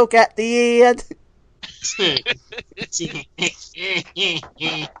a joke at the end? In 5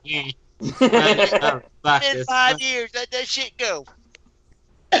 years, let that shit go.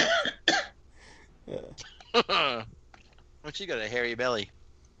 What, you got a hairy belly?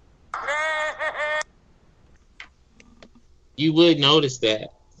 You would notice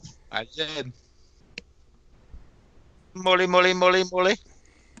that. I did. Molly, molly, molly, molly.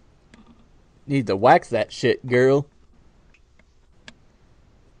 Need to wax that shit, girl.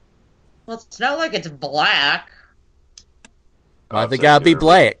 Well, it's not like it's black. Why they gotta be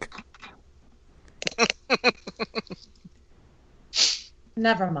black?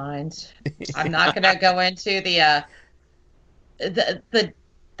 Never mind. I'm not gonna go into the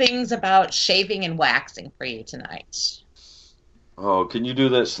things about shaving and waxing for you tonight. Oh, can you do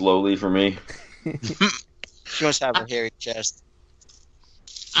that slowly for me? She must have a hairy chest.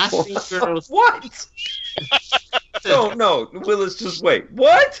 I think girls. What? No, Willis, just wait.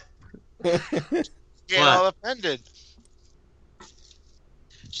 What? Get all offended.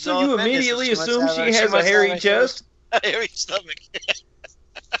 So you immediately assume she has a hairy chest? A hairy stomach.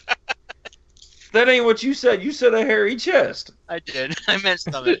 That ain't what you said. You said a hairy chest. I did. I meant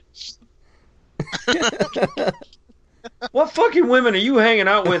stomach. What fucking women are you hanging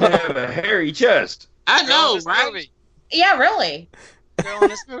out with that have a hairy chest? I know, right? Movie. Yeah, really. Girl in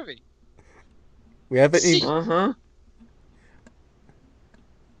this movie. We haven't even...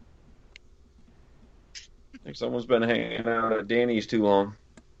 think someone's been hanging out at Danny's too long.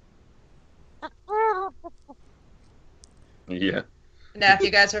 Yeah. Now, if you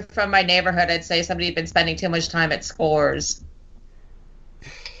guys are from my neighborhood, I'd say somebody had been spending too much time at Scores.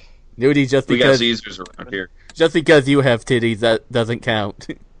 Nudie, just We got because Caesars around here. just because you have titties, that doesn't count.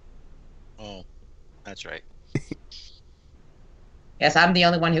 Oh, that's right. Yes, I'm the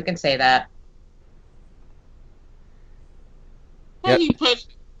only one who can say that. Why you put?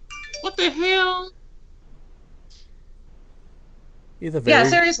 What the hell? He's a very... Yeah,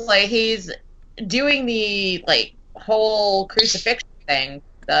 seriously, he's doing the whole crucifixion thing,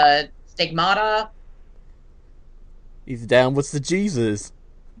 the stigmata. He's down with the Jesus.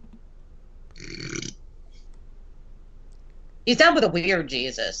 He's down with a weird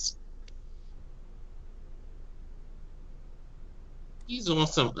Jesus. He's on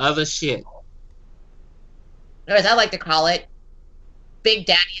some other shit. Or as I like to call it, Big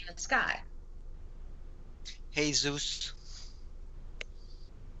Daddy in the Sky. Jesus.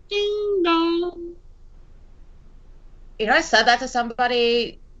 Ding dong. You know, I said that to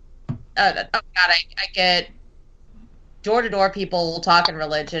somebody. Oh God, I get door-to-door people talking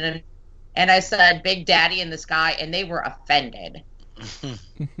religion, and I said Big Daddy in the Sky, and they were offended.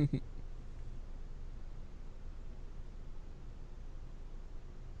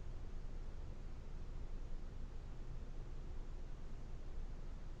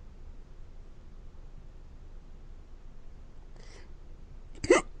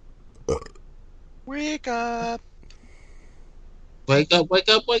 Wake up. Wake up, wake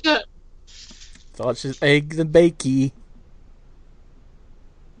up, wake up. Sausage, eggs, and bakey.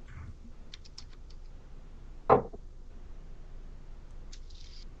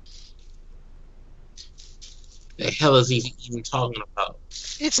 The hell is he even talking about?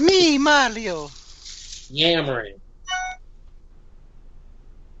 It's me, Mario. Yammering.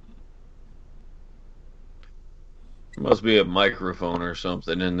 Must be a microphone or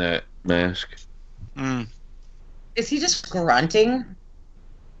something in that mask. Is he just grunting?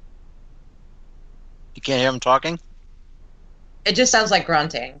 You can't hear him talking? It just sounds like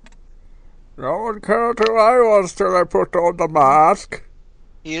grunting. No one cared who I was till I put on the mask.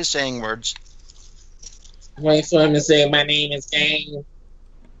 He is saying words. Wait for him to say, my name is Gang.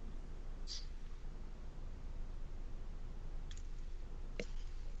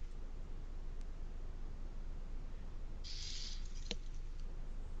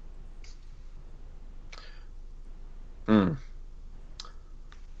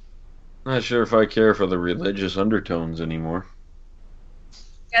 Not sure if I care for the religious undertones anymore.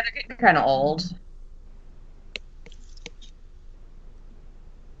 Yeah, they're getting kind of old.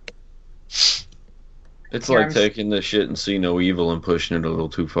 It's like taking the shit and see no evil and pushing it a little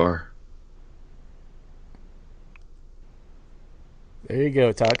too far. There you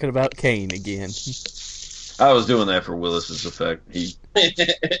go, talking about Kane again. I was doing that for Willis's effect. He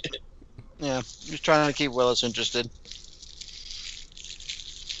Yeah, just trying to keep Willis interested.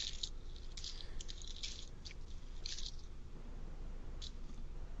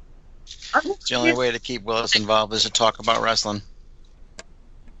 The only way to keep Willis involved is to talk about wrestling.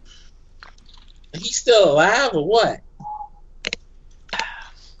 He's still alive or what?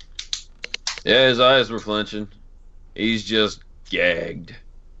 Yeah, his eyes were flinching. He's just gagged.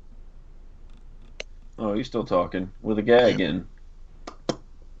 Oh, he's still talking with a gag in.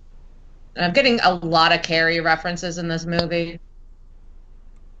 I'm getting a lot of Carrie references in this movie.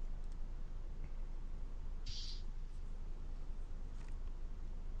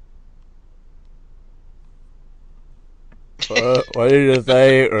 What did you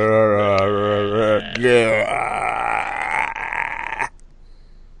say? Yeah.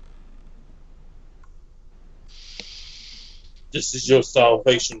 This is your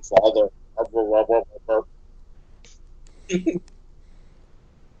salvation, Father.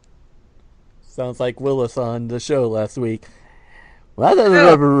 Sounds like Willis on the show last week. Are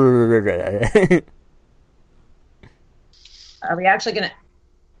we actually gonna...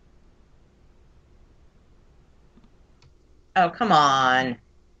 Oh, come on.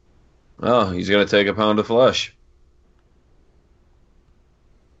 Oh, he's gonna take a pound of flesh.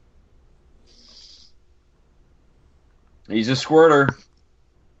 He's a squirter.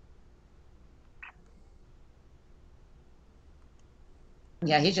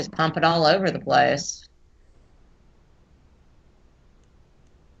 Yeah, he's just pumping all over the place.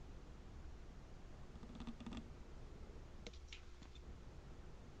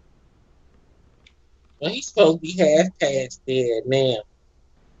 Well, he's supposed to be half past dead now.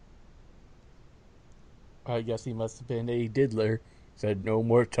 I guess he must have been a diddler. Said no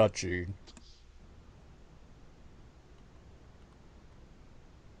more touching.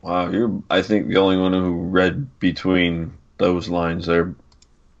 Wow, you're, I think, the only one who read between those lines there.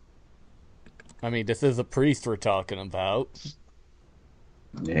 I mean, this is a priest we're talking about.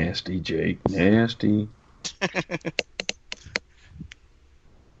 Nasty, Jake. Nasty.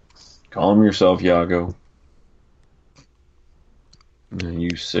 Calm yourself, Yago.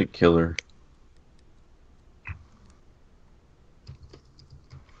 You sick killer.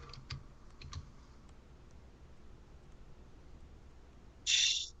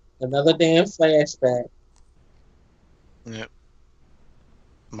 Another damn flashback. Yep.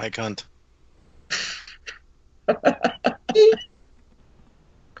 Mike Hunt. But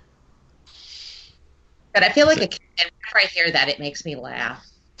I feel like whenever I hear that, it makes me laugh.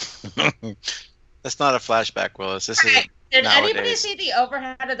 That's not a flashback, Willis. This is Did anybody nowadays. see the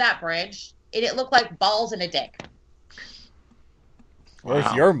overhead of that bridge? It looked like balls in a dick. Where's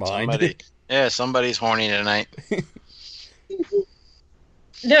Wow. your mind? Somebody's horny tonight.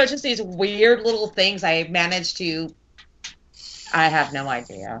 No, it's just these weird little things I managed to. I have no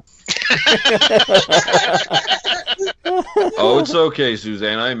idea. Oh, it's okay,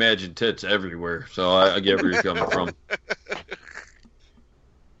 Suzanne. I imagine tits everywhere, so I get where you're coming from.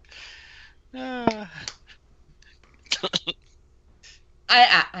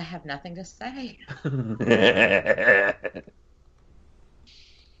 I have nothing to say.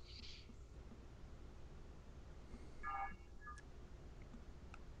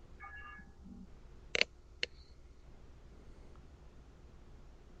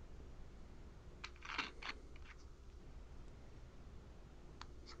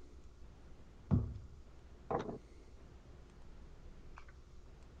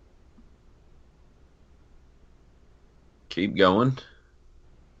 Keep going.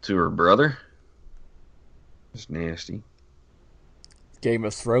 To her brother? It's nasty. Game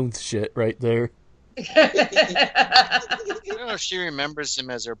of Thrones shit right there. I don't know if she remembers him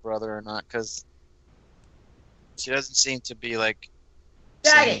as her brother or not, because she doesn't seem to be like.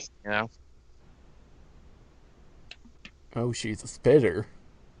 Daddy. You know? Oh, she's a spitter.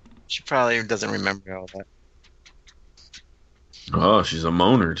 She probably doesn't remember all that. Oh, she's a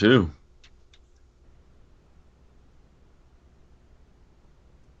moaner, too.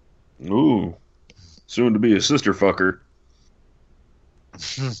 Ooh. Soon to be a sister fucker.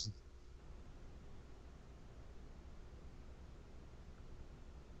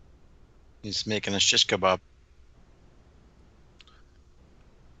 He's making a shish kebab.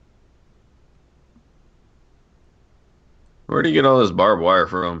 Where do you get all this barbed wire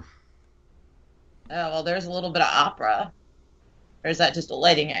from? Oh, well, there's a little bit of opera. Or is that just a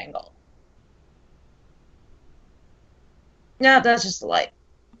lighting angle? No, that's just the light.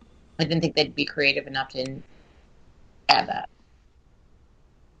 I didn't think they'd be creative enough to add that.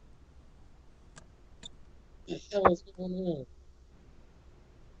 What the hell is going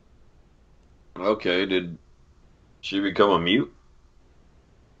on? Okay, did she become a mute?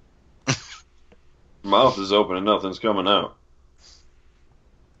 Mouth is open and nothing's coming out.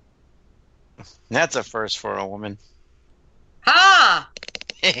 That's a first for a woman. Ha!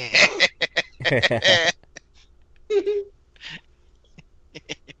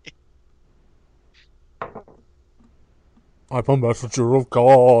 I'm a messenger of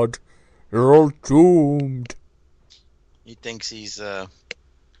God. You're all doomed. He thinks he's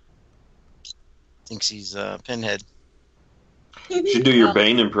Pinhead. Should do your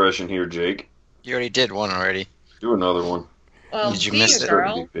Bane impression here, Jake. You already did one already. Do another one. Well, Did you see miss you, it?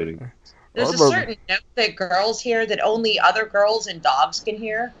 girl. There's a certain note that girls hear that only other girls and dogs can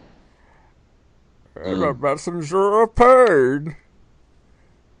hear. I'm a messenger of pain.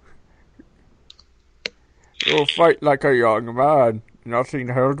 You'll fight like a young man, nothing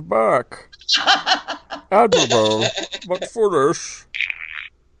held back. Admirable, but foolish.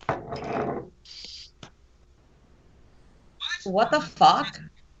 What the fuck?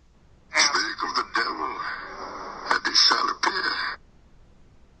 Speak of the devil, and he shall appear.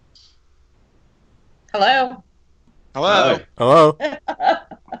 Hello? Hello? Hello?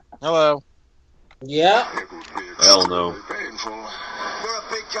 Hello? Yeah. Hell no. Painful. You're a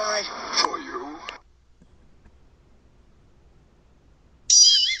big guy. For you.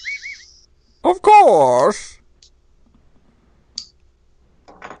 Of course.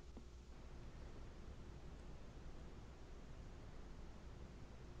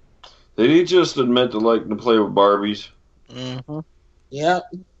 Did he just admit to liking to play with Barbies? Mm-hmm. Yep.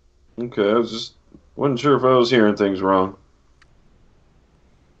 Okay, I was just wasn't sure if I was hearing things wrong.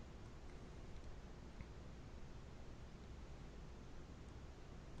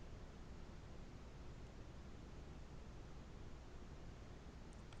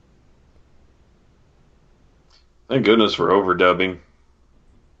 Thank goodness for overdubbing.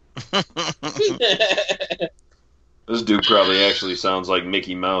 This dude probably actually sounds like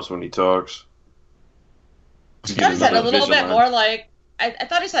Mickey Mouse when he talks. He said a little bit more like. I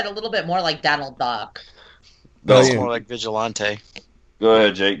thought he said a little bit more like Donald Duck. That's more like Vigilante. Go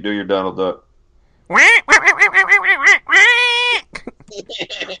ahead, Jake. Do your Donald Duck.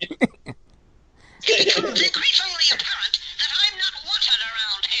 It's increasingly apparent that I'm not wanted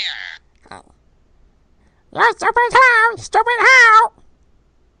around here. You stupid how! Stupid how!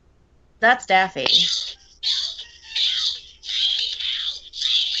 That's Daffy.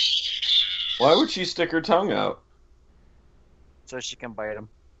 Why would she stick her tongue out? So she can bite him.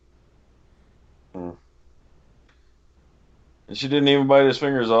 And she didn't even bite his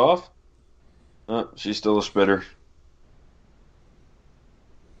fingers off? She's still a spitter.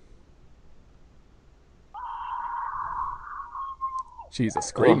 She's a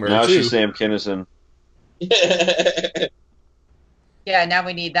screamer, now too. She's Sam Kinison. Yeah, now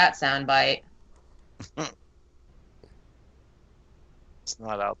we need that soundbite. It's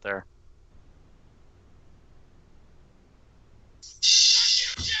not out there.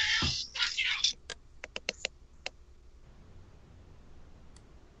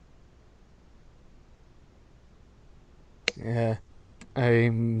 Yeah,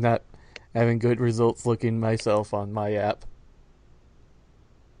 I'm not having good results looking myself on my app.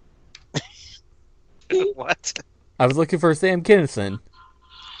 What? I was looking for Sam Kinison.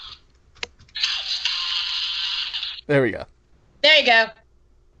 There we go. There you go.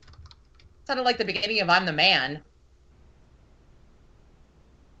 Sounded like the beginning of I'm the Man.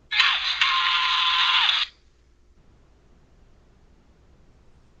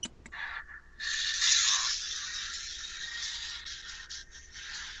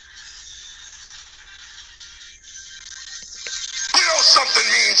 You know something,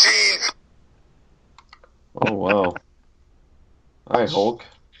 Mean Gene? Oh, wow. Hi, Hulk.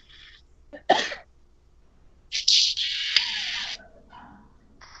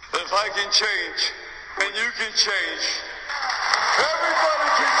 If I can change, and you can change, everybody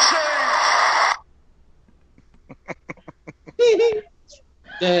can change.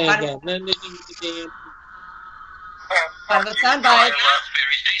 Dang, got nothing to do with the damn. Have a soundbite.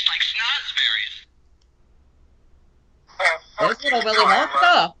 There's little Willy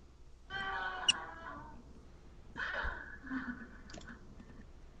Wonka.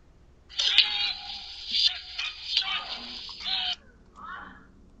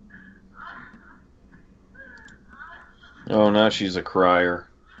 Oh, now she's a crier.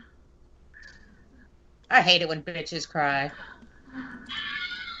 I hate it when bitches cry.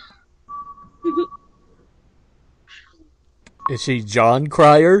 Is she John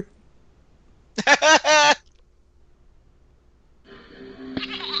Cryer?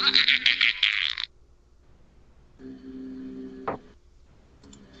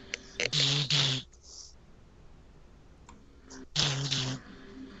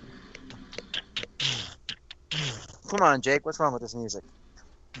 Come on, Jake. What's wrong with this music?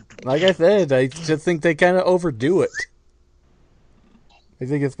 Like I said, I just think they kind of overdo it. I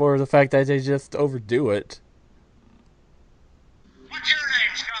think it's more the fact that they just overdo it.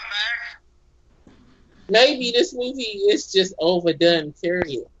 Maybe this movie is just overdone,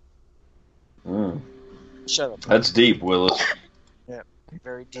 period. Shut up. That's deep, Willis. Yeah,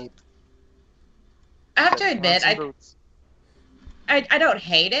 very deep. I have to admit, I don't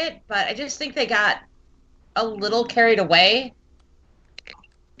hate it, but I just think they got a little carried away.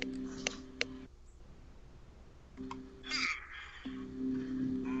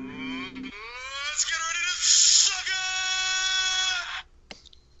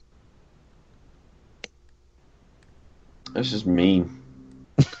 That's just mean.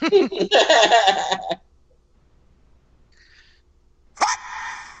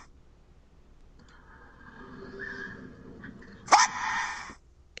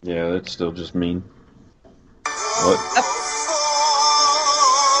 Yeah, that's still just mean. What?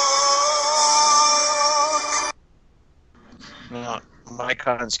 No, my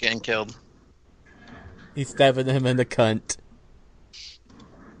cousin's getting killed. He's stabbing him in the cunt.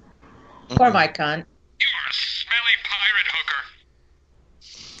 Poor my cunt.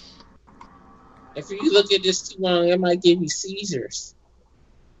 If you look at this too long, it might give you seizures.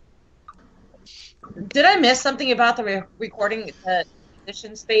 Did I miss something about the recording the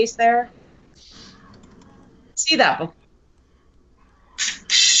position space there? See that before.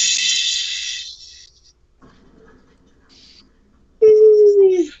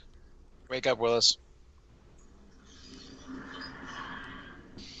 Wake up, Willis.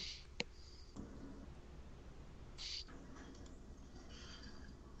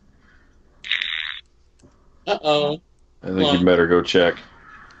 Uh-oh. I think you better go check.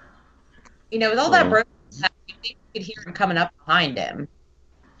 You know, with all that broken stuff, you think you could hear him coming up behind him.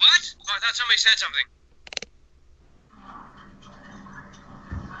 What? Oh, I thought somebody said something.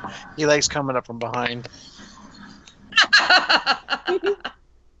 He likes coming up from behind.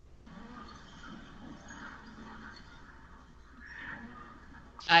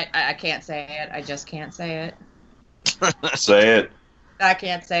 I can't say it. I just can't say it. Say it. I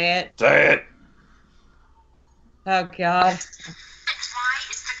can't say it. Say it. Oh, God.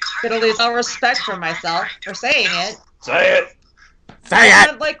 Gonna lose all respect for myself for saying it. Say it. Say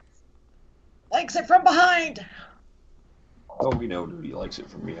it! Likes it from behind. Oh, we know Duty likes it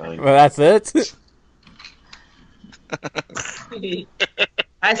from behind. Well, that's it.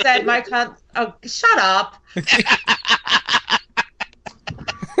 I said my Oh, shut up.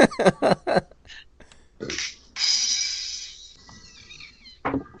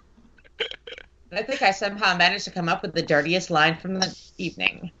 I think I somehow managed to come up with the dirtiest line from the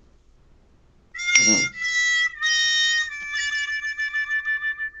evening.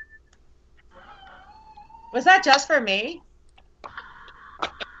 Was that just for me?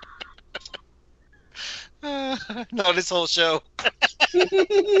 No, this whole show. This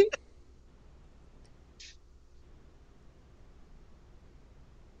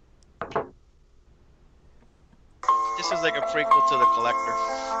is like a prequel to The Collector.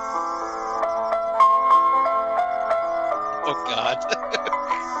 Oh, God.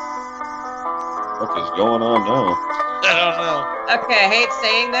 What is going on now? I don't know. Okay, I hate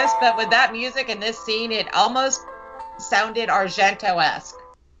saying this, but with that music in this scene, it almost sounded Argento-esque.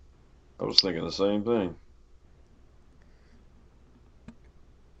 I was thinking the same thing.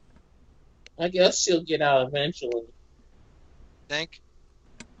 I guess she'll get out eventually. Think?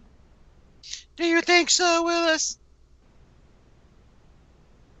 Do you think so, Willis?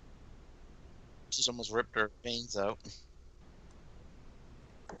 She's almost ripped her veins out.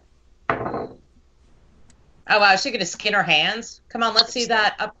 Oh, wow, is she gonna skin her hands? Come on, let's see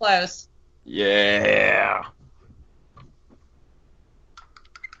that up close. Yeah.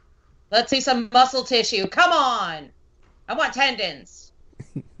 Let's see some muscle tissue. Come on! I want tendons.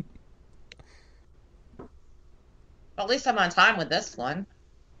 Well, at least I'm on time with this one.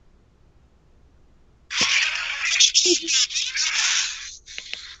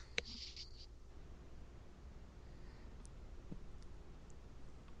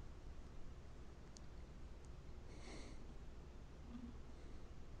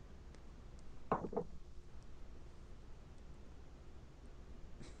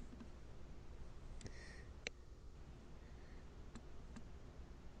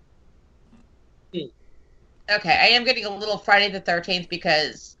 Okay, I am getting a little Friday the 13th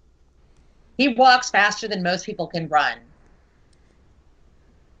because he walks faster than most people can run.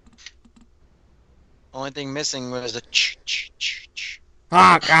 Only thing missing was a ch-ch-ch-ch.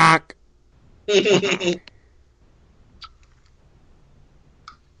 Honk, honk.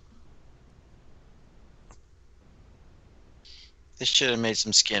 This should have made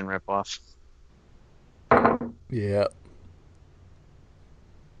some skin rip off. Yeah.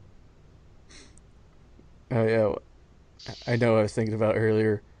 Oh, yeah. I know I was thinking about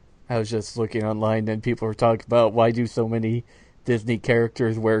earlier. I was just looking online and people were talking about why do so many Disney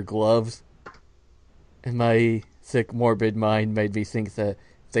characters wear gloves? And my sick, morbid mind made me think that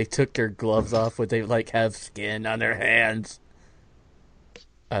if they took their gloves off, would they, like, have skin on their hands?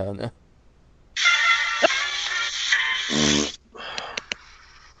 I don't know.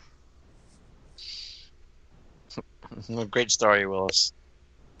 Great story, Willis.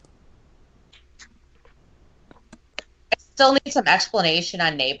 I still need some explanation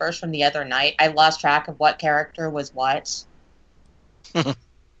on Neighbors from the other night. I lost track of what character was what. It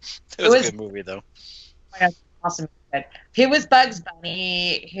was a good movie, though. Awesome. Who was Bugs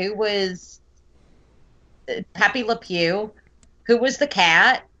Bunny? Who was Pepe Le Pew? Who was the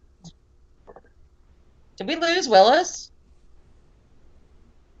cat? Did we lose Willis?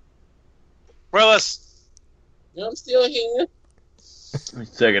 Willis! I'm still here.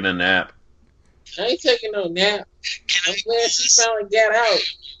 He's taking a nap. I ain't taking no nap. I'm glad she finally got out.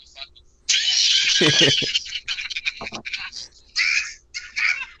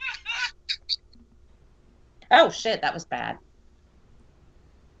 Oh, shit, that was bad.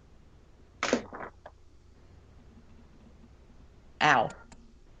 Ow.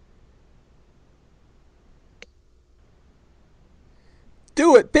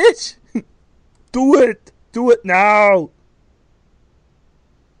 Do it, bitch! Do it! Do it now!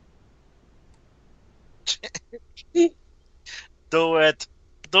 Do it!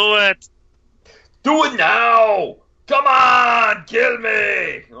 Do it! Do it now! Come on! Kill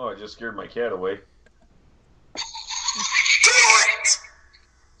me! Oh, I just scared my cat away. Do it!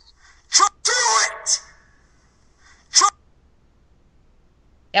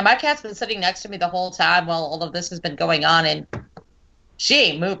 Yeah, my cat's been sitting next to me the whole time while all of this has been going on, and she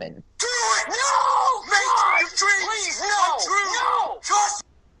ain't moving. Do it! No! Make your dreams! Please, no! Trust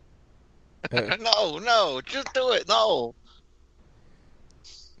No, just do it. No.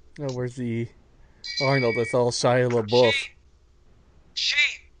 Oh, where's the Arnold? That's all Shia LaBeouf. Shame.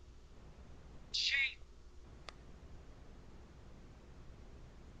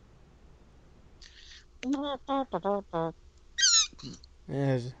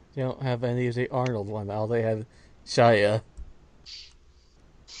 Yeah, you don't have any of the Arnold one. All they have Shia.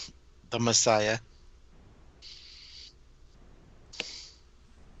 The Messiah.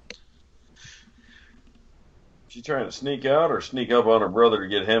 She trying to sneak out or sneak up on her brother to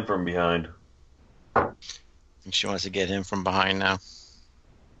get him from behind? She wants to get him from behind now.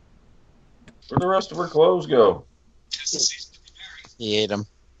 Where'd the rest of her clothes go? He ate him.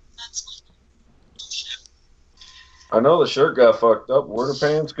 I know the shirt got fucked up. Where'd her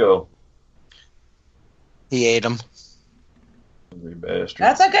pants go? He ate him. You bastard.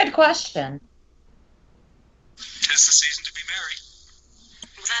 That's a good question. Tis the season to be merry.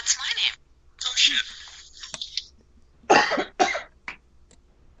 That's my name. Oh shit.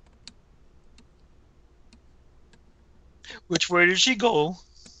 Which way did she go?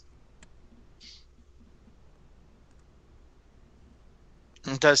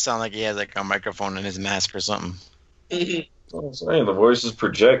 It does sound like he has like a microphone in his mask or something. I'm saying the voice is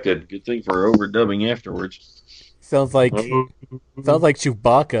projected. Good thing for overdubbing afterwards. Sounds like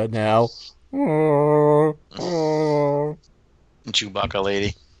Chewbacca now. Chewbacca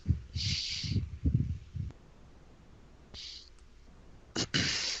lady.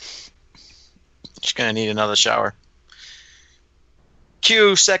 She's gonna need another shower.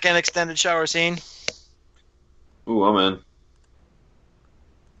 Cue second extended shower scene. Ooh, I'm in.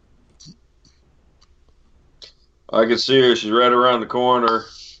 I can see her. She's right around the corner.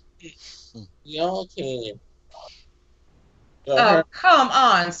 Y'all can. Oh, come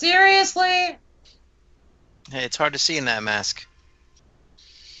on. Seriously? Hey, it's hard to see in that mask.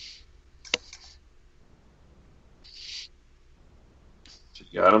 She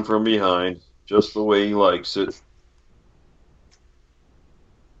got him from behind, just the way he likes it.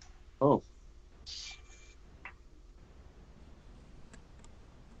 Oh.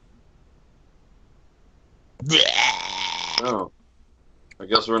 Oh. I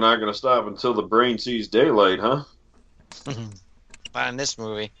guess we're not going to stop until the brain sees daylight, huh? Not in this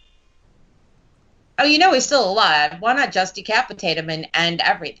movie. Oh, you know he's still alive. Why not just decapitate him and end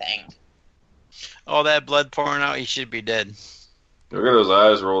everything? All that blood pouring out, he should be dead. Look at those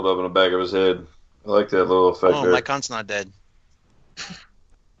eyes rolled up in the back of his head. I like that little effect Oh, there. my cunt's not dead.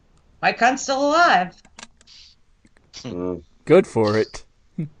 My cunt's still alive. Good for it.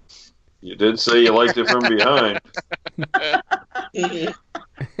 You did say you liked it from behind.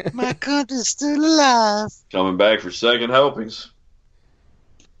 My cunt is still alive. Coming back for second helpings.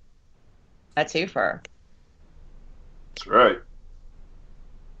 A twofer. That's right.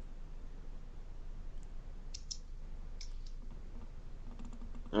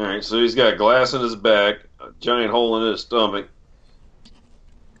 Alright, so he's got glass in his back, a giant hole in his stomach.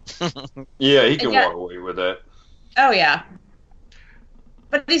 Yeah, he can walk away with that. Oh, yeah.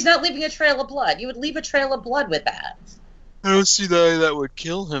 But he's not leaving a trail of blood. You would leave a trail of blood with that. I don't see that would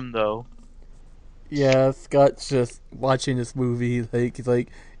kill him, though. Yeah, Scott's just watching this movie. He's like,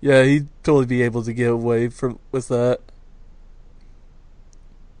 yeah, he'd totally be able to get away with that.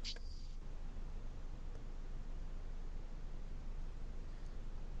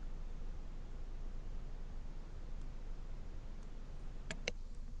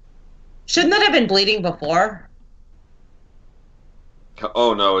 Shouldn't that have been bleeding before?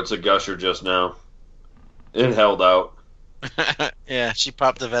 Oh no, it's a gusher just now. It held out. Yeah, she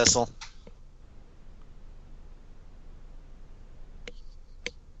popped the vessel.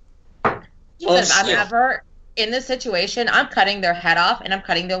 Listen, I'm ever in this situation, I'm cutting their head off and I'm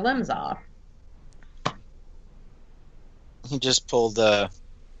cutting their limbs off. He just pulled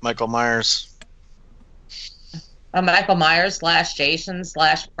Michael Myers. Michael Myers / Jason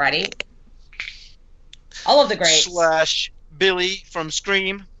 / Freddy. All of the greats. / Billy from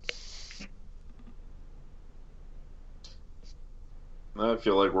Scream. I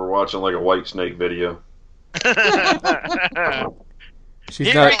feel like we're watching like a White Snake video.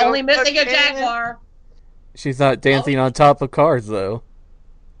 She's not only missing a Jaguar. She's not dancing on top of cars though.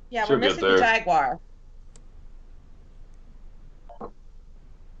 Yeah, She'll we're get missing there. the Jaguar.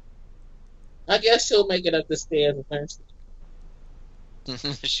 I guess she'll make it up the stairs eventually.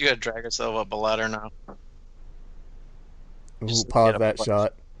 She gotta drag herself up a ladder now. Ooh, Just pause get that up.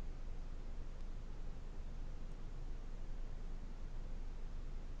 shot.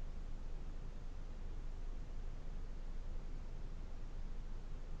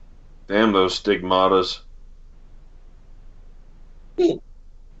 Damn those stigmatas. This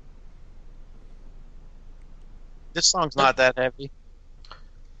song's not that heavy.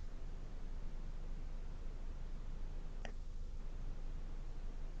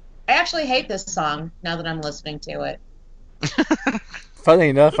 I actually hate this song now that I'm listening to it. Funny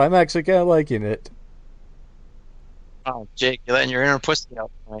enough, I'm actually kind of liking it. Oh, Jake, you're letting your inner pussy out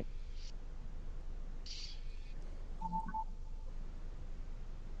tonight.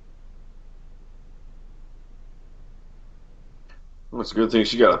 Well, it's a good thing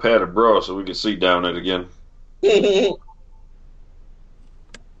she got a padded bra so we can see down it again. I'll tell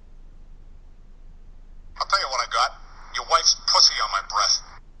you what I got. Your wife's pussy on my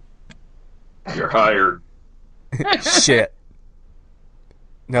breath. You're hired. Shit.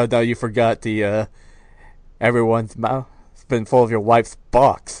 No, you forgot the, everyone's mouth's been full of your wife's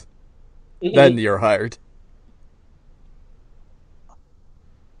box. Then you're hired.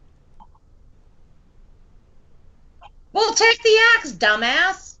 Well, take the axe,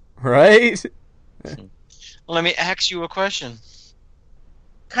 dumbass. Right? Let me ask you a question.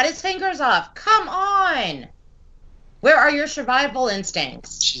 Cut his fingers off. Come on. Where are your survival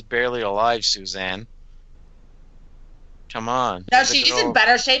instincts? She's barely alive, Suzanne. Come on. No, she's in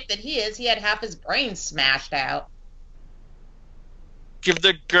better shape than he is. He had half his brain smashed out. Give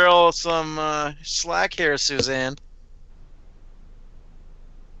the girl some slack here, Suzanne.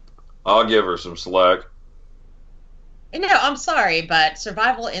 I'll give her some slack. No, I'm sorry, but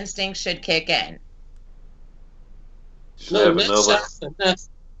survival instinct should kick in. You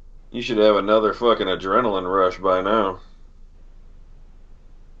should have another fucking adrenaline rush by now.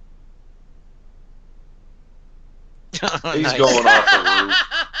 He's Nice. going off the roof.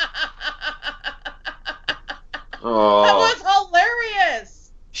 Oh, That was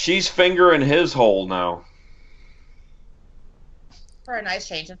hilarious! she's fingering his hole now. For a nice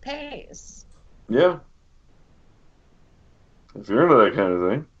change of pace. Yeah. If you're into that kind of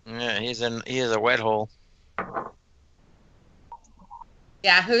thing. Yeah, he is a wet hole.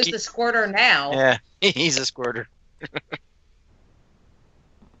 Yeah, who's the squirter now? Yeah, he's a squirter.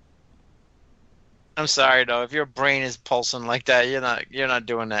 I'm sorry though, if your brain is pulsing like that, you're not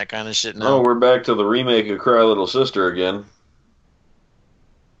doing that kind of shit now. Oh, we're back to the remake of Cry Little Sister again.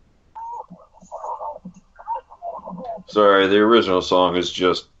 Sorry, the original song is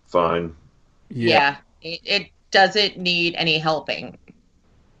just fine. Yeah, it doesn't need any helping.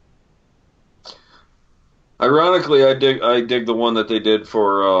 Ironically, I dig the one that they did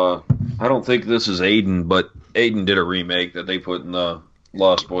for I don't think this is Aiden, but Aiden did a remake that they put in the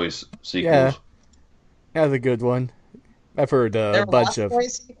Lost Boys sequels. Yeah. That's a good one. I've heard a bunch of...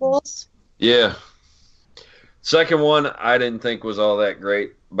 Boys sequels? Yeah. Second one I didn't think was all that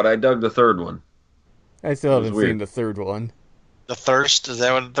great, but I dug the third one. I still haven't weird. seen the third one. The Thirst, is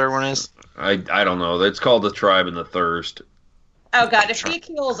that what the third one is? I don't know. It's called The Tribe and the Thirst. Oh god, if he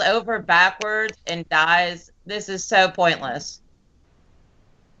keels over backwards and dies, this is so pointless.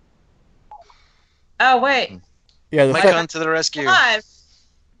 Oh wait. Yeah, Mike Hunt to the rescue. Alive.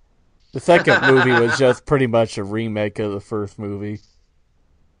 The second movie was just pretty much a remake of the first movie.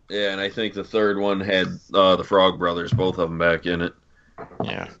 Yeah, and I think the third one had the Frog Brothers, both of them back in it.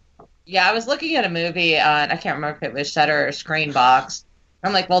 Yeah. Yeah, I was looking at a movie on, I can't remember if it was Shutter or Screenbox.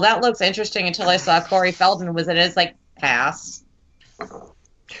 I'm like, well, that looks interesting until I saw Corey Feldman was in it. It's like, pass.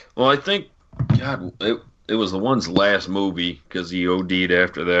 Well, I think, God, it was the one's last movie because he OD'd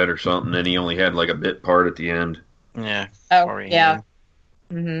after that or something, and he only had like a bit part at the end. Yeah. Oh, Corey yeah.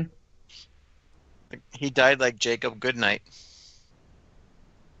 Haim. Mm-hmm. He died like Jacob Goodnight.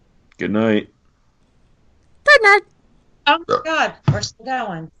 Good night. Good night. Oh my god, we're still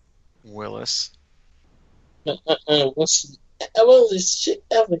going. Willis. What's will this shit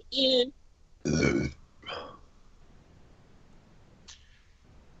ever end?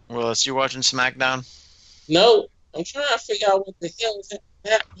 Willis, you watching SmackDown? No, I'm trying to figure out what the hell is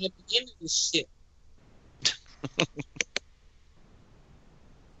happening at the end of this shit.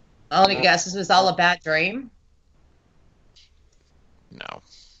 Let me guess, this was all a bad dream? No.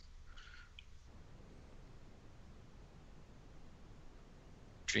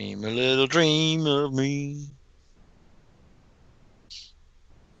 Dream a little dream of me.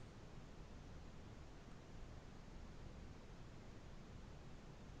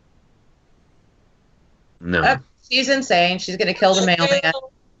 No. Oh, she's insane. She's gonna kill the mailman.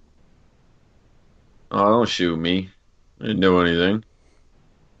 Oh, don't shoot me. I didn't do anything.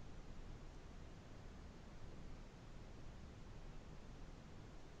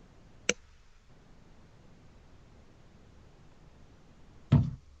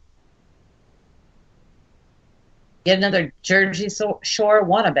 Get another Jersey Shore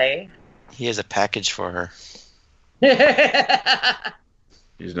wannabe. He has a package for her.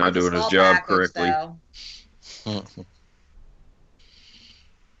 He's not doing his Small job package, correctly. though.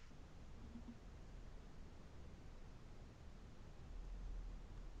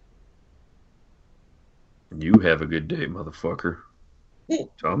 You have a good day, motherfucker.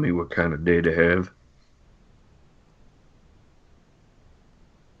 Tell me what kind of day to have.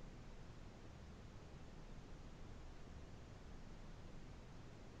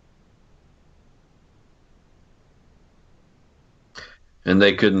 And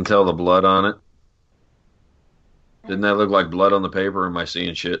they couldn't tell the blood on it? Didn't that look like blood on the paper, or am I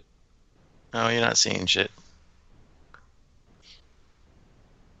seeing shit? No, you're not seeing shit.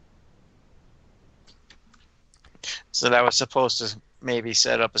 So that was supposed to maybe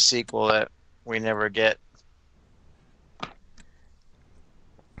set up a sequel that we never get.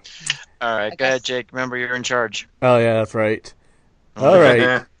 All right, go ahead, Jake. Remember, you're in charge. Oh, yeah, that's right. All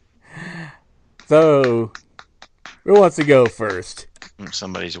right. So, who wants to go first?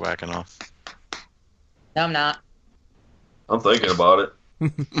 Somebody's whacking off. No, I'm not. I'm thinking about it.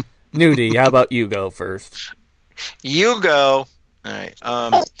 Nudie, how about you go first? You go. All right.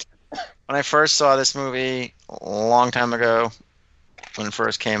 When I first saw this movie a long time ago, when it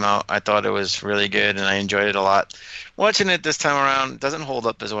first came out, I thought it was really good and I enjoyed it a lot. Watching it this time around doesn't hold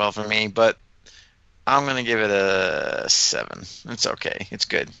up as well for me, but I'm going to give it a 7. It's okay. It's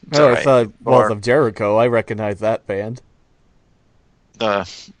good. It's all right. I saw Walls of Jericho. I recognize that band.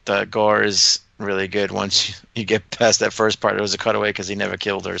 The gore is really good once you get past that first part. It was a cutaway because he never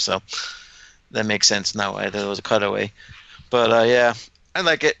killed her, so that makes sense now. I thought it was a cutaway. But, yeah, I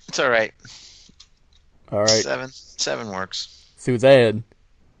like it. It's all right. All right. 7 works. Suzanne.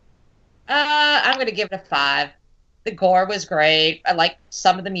 I'm going to give it a 5. The gore was great. I liked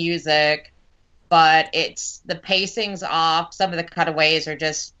some of the music, but the pacing's off. Some of the cutaways are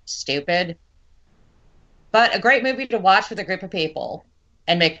just stupid. But a great movie to watch with a group of people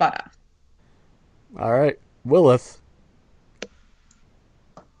and make fun of. All right. Willis.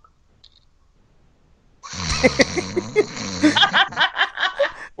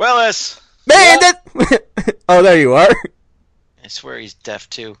 Willis! Man, oh, there you are. I swear he's deaf,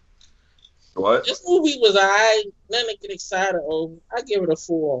 too. What? This movie was alright. Nothing to get excited over. I give it a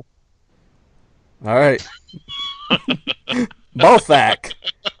 4. All right. Balsack.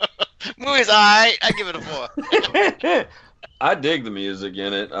 Movie's alright. I give it a 4. I dig the music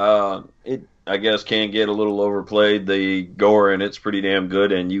in it. It, I guess, can get a little overplayed. The gore in it's pretty damn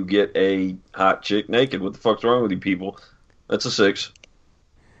good, and you get a hot chick naked. What the fuck's wrong with you people? That's a 6.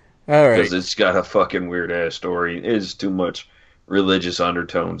 All right. Because it's got a fucking weird-ass story. It is too much religious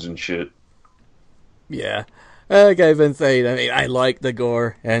undertones and shit. Yeah. Like I've been saying, I mean, I like the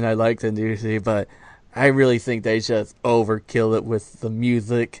gore, and I like the nudity, but I really think they just overkill it with the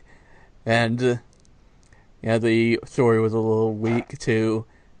music, and the story was a little weak, too.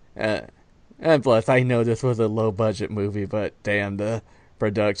 And plus, I know this was a low-budget movie, but damn, the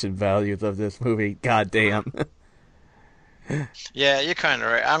production values of this movie, goddamn. Yeah, you're kind of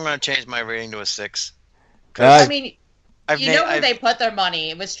right. I'm going to change my rating to a 6. I mean, where they put their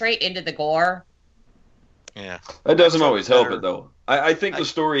money. It was straight into the gore. Yeah. That doesn't always help it, though. I think the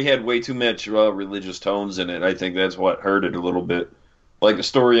story had way too much religious tones in it. I think that's what hurt it a little bit. Like, the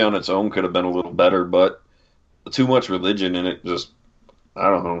story on its own could have been a little better, but too much religion in it just, I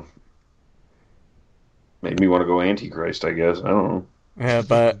don't know. Made me want to go Antichrist, I guess. I don't know. Yeah,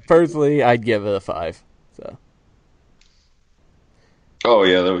 but personally, I'd give it a 5. So. Oh,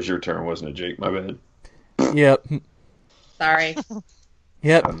 yeah, that was your turn, wasn't it, Jake? My bad. Yep. Sorry.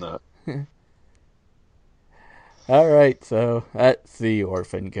 Yep. I'm not. Alright, so that's The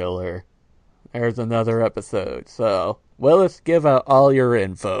Orphan Killer. There's another episode. So, Willis, give out all your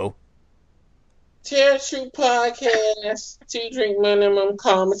info. Tear True Podcast, 2 Drink Minimum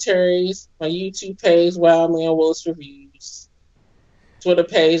Commentaries, my YouTube page, Wild Man Willis Reviews, Twitter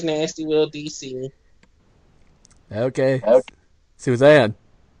page, Nasty Will DC. Okay. Suzanne.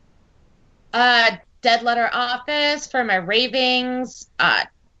 Dead Letter Office for my ravings.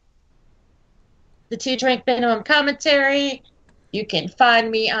 The 2 Drink Minimum Commentary. You can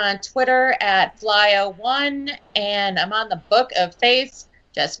find me on Twitter at Flyo1, and I'm on the Book of Face.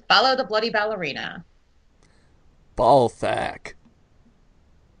 Just follow the Bloody Ballerina. Ballsack.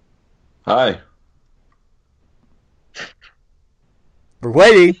 Hi. We're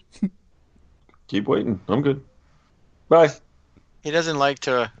waiting. Keep waiting. I'm good. Bye. He doesn't like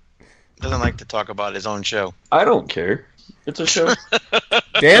to talk about his own show. I don't care. It's a show.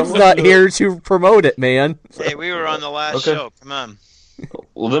 Dan's not here to promote it, man. Hey, we were on the last show. Come on.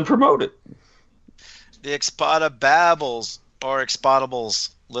 Well, then promote it. The Expada Babbles, or Expadables,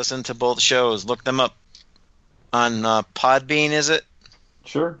 listen to both shows. Look them up on Podbean, is it?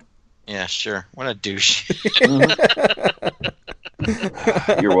 Sure. Yeah, sure. What a douche.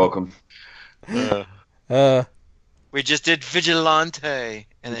 You're welcome. We just did Vigilante,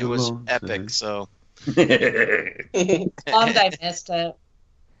 and it was epic, so... Bummed I missed it.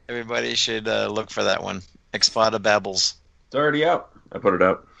 Everybody should look for that one. Expada Babbles. It's already out. I put it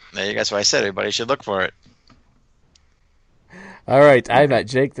out. There you go. That's what I said. Everybody should look for it. All right, I'm at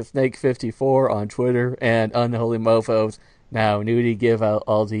Jake the Snake 54 on Twitter and Unholy Mofos. Now, Nudie, give out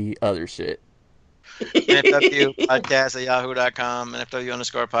all the other shit. NFW podcast at yahoo.com,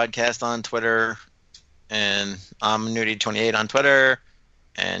 NFW_podcast on Twitter, and I'm Nudie28 on Twitter,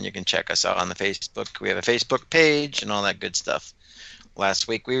 and you can check us out on the Facebook. We have a Facebook page and all that good stuff. Last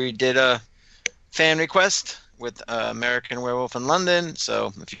week we did a fan request with American Werewolf in London,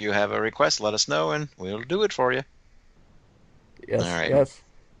 so if you have a request, let us know, and we'll do it for you. Yes, all right. Yes.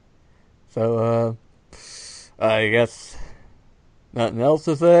 So, I guess nothing else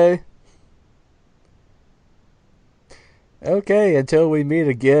to say? Okay, until we meet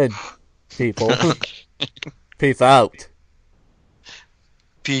again, people. Peace out.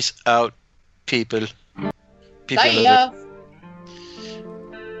 Peace out, people.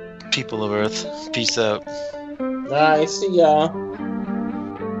 People of Earth. Peace out. Alright, see y'all.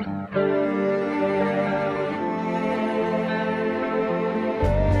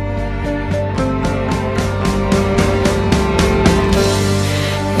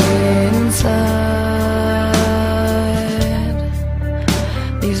 Inside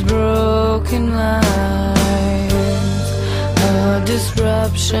these broken lines, a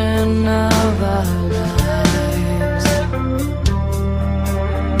disruption of our lives.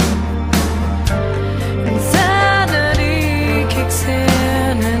 Insanity kicks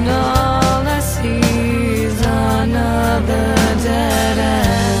in, and all I see is another dead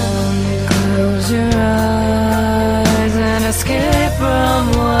end. Close your eyes and escape from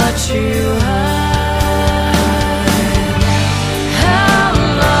what you hide. How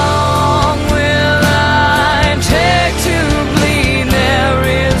long will I take to bleed? There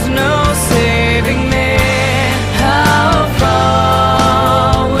is no saving me. How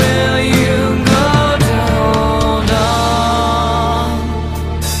far will you go to hold on?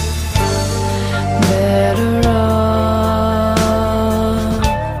 Better off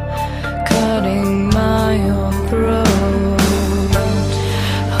cutting my own throat.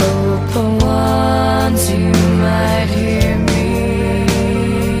 Hope for once you might hear me.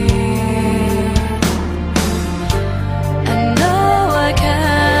 I know I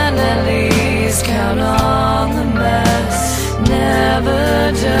can at least count on the best,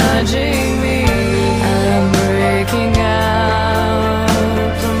 never judging me. I'm breaking out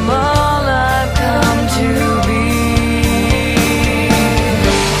from all I've come to be.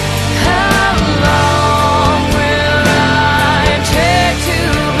 How long will I take to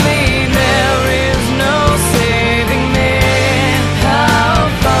bleed? There is no saving me. How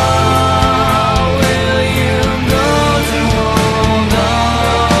far will you go to hold on?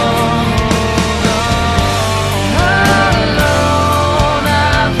 Alone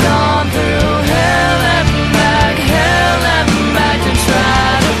I've gone through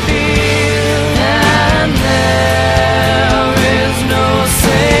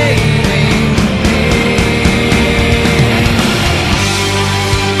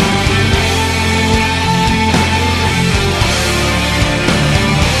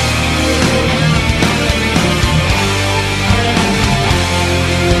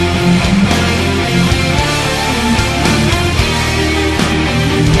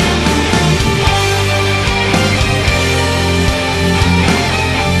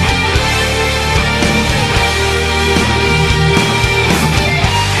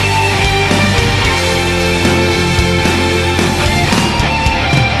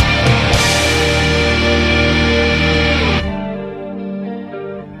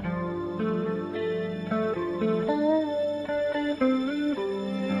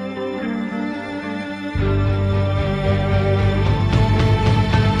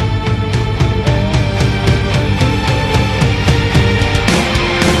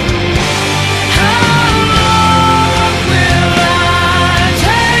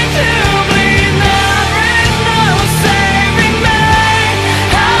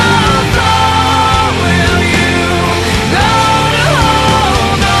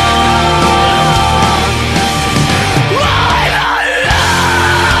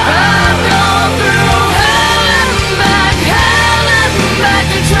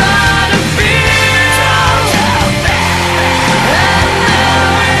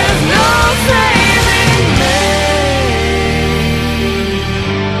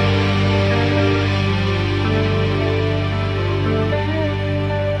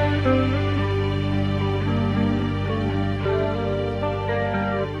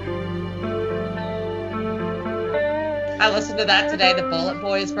listened to that today, the Bullet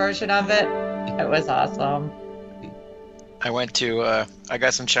Boys version of it. It was awesome. I went to I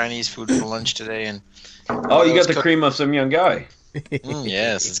got some Chinese food for lunch today, and Oh, you got the cream of some young guy.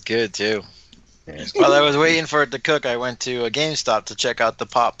 yes, it's good too. While I was waiting for it to cook, I went to a GameStop to check out the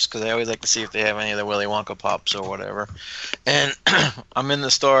pops because I always like to see if they have any of the Willy Wonka pops or whatever. And I'm in the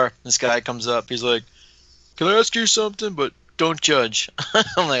store. This guy comes up. He's like, "Can I ask you something? But don't judge."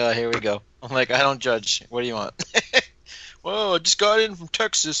 I'm like, "Oh, here we go." I'm like, "I don't judge. What do you want?" "Well, I just got in from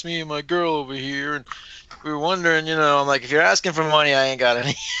Texas, me and my girl over here, and we were wondering, I'm like, if you're asking for money, I ain't got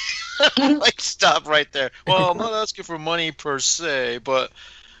any." I'm like, stop right there. "Well, I'm not asking for money per se, but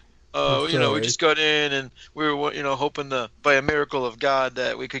we just got in and we were, hoping to, by a miracle of God,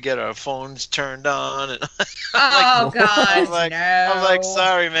 that we could get our phones turned on." And God, I'm like,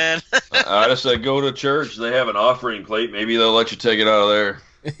 sorry, man. I just said go to church. They have an offering plate. Maybe they'll let you take it out of there.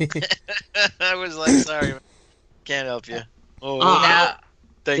 I was like, sorry, man. Can't help you.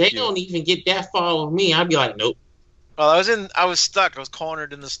 They don't even get that far with me. I'd be like, nope. Well, I was stuck. I was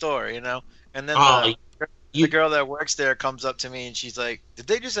cornered in the store, and then the girl that works there comes up to me and she's like, "Did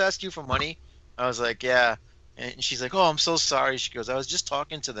they just ask you for money?" I was like, "Yeah." And she's like, "Oh, I'm so sorry." She goes, "I was just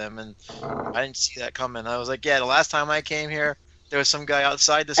talking to them and I didn't see that coming." I was like, "Yeah, the last time I came here, there was some guy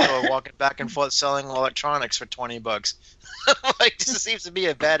outside the store walking back and forth selling electronics for $20. Like, this seems to be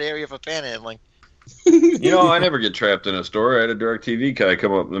a bad area for panhandling. I never get trapped in a store. I had a DirecTV guy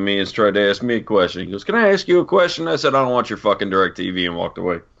come up to me and tried to ask me a question. He goes, "Can I ask you a question?" I said, "I don't want your fucking DirecTV," and walked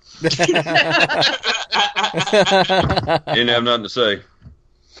away. Didn't have nothing to say.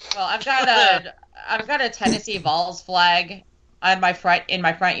 Well, I've got a Tennessee Vols flag on my front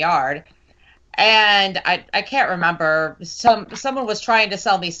yard, and I can't remember. Someone was trying to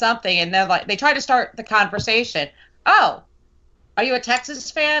sell me something, and they tried to start the conversation. "Oh, are you a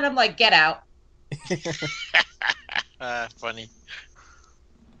Texas fan?" I'm like, "Get out." Funny.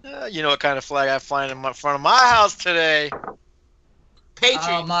 You know what kind of flag I flying in front of my house today?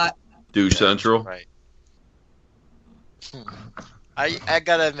 Patriot. Douche Central. Right. I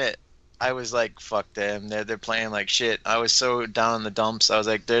gotta admit, I was like, fuck them. They're playing like shit. I was so down in the dumps. I was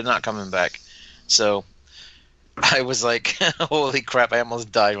like, they're not coming back. So I was like, holy crap! I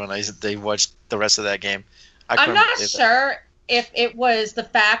almost died when they watched the rest of that game. I'm not sure if it was the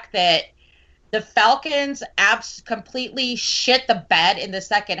fact that the Falcons completely shit the bed in the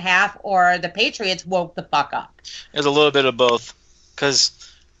second half, or the Patriots woke the fuck up. There's a little bit of both, because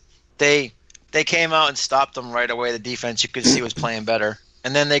they came out and stopped them right away. The defense, you could see, was playing better,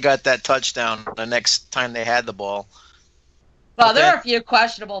 and then they got that touchdown the next time they had the ball. Well, there are a few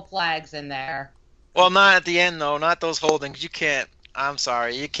questionable flags in there. Well, not at the end though. Not those holdings. You can't. I'm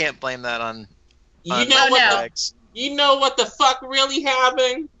sorry. You can't blame that on. You know what the fuck really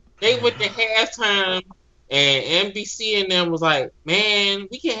happened? They went to halftime, and NBC and them was like, "Man,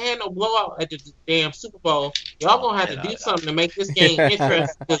 we can't have no blowout at the damn Super Bowl. Y'all gonna have to do something to make this game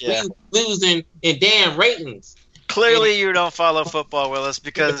interesting because we losing in damn ratings." Clearly, you don't follow football, Willis,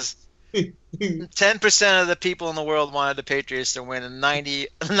 because 10% of the people in the world wanted the Patriots to win, and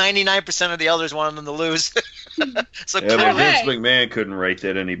 99% of the others wanted them to lose. So but Vince McMahon couldn't rate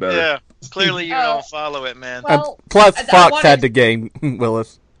that any better. Yeah, clearly you don't follow it, man. Well, plus, Fox had the game,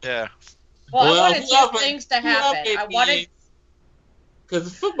 Willis. Yeah. Well, I wanted two things to happen. I wanted...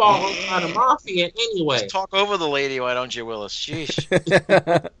 Because football was not a mafia anyway. Just talk over the lady, why don't you, Willis? Sheesh.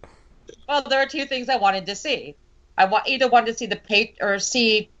 Well, there are two things I wanted to see. I either wanted to see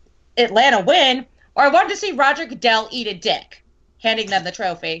see Atlanta win, or I wanted to see Roger Goodell eat a dick, handing them the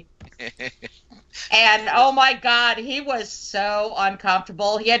trophy. And oh my God, he was so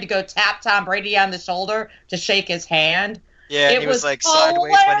uncomfortable. He had to go tap Tom Brady on the shoulder to shake his hand. Yeah, he was like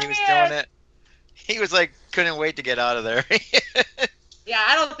sideways when he was doing it. He was like, couldn't wait to get out of there. Yeah,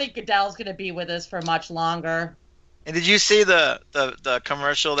 I don't think Goodell's going to be with us for much longer. And did you see the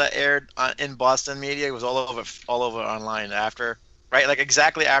commercial that aired in Boston media? It was all over online after, right? Like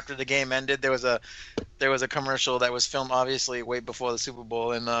exactly after the game ended, there was a commercial that was filmed obviously way before the Super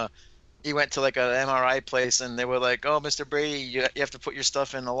Bowl, and he went to like an MRI place, and they were like, "Oh, Mr. Brady, you have to put your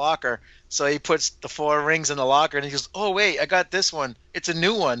stuff in the locker." So he puts the 4 rings in the locker, and he goes, "Oh wait, I got this one. It's a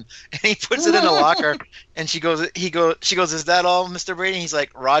new one." And he puts it in the locker, and she goes, "Is that all, Mr. Brady?" And he's like,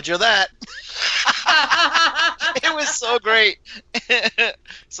 "Roger that." It was so great.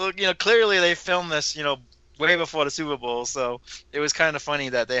 So clearly they filmed this, way before the Super Bowl. So it was kind of funny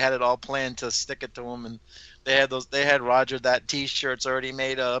that they had it all planned to stick it to him, and they had Roger that T-shirts already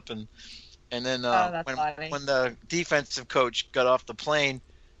made up, and then when the defensive coach got off the plane,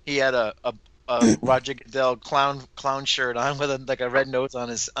 he had a Roger Goodell clown shirt on with like a red nose on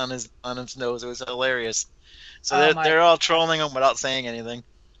his nose. It was hilarious. So Oh they're all trolling him without saying anything.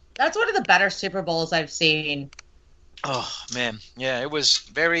 That's one of the better Super Bowls I've seen. Oh man, yeah, it was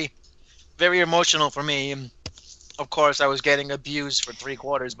very, very emotional for me. And of course, I was getting abused for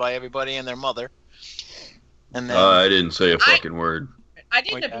 3/4 by everybody and their mother. And then I didn't say a fucking word. I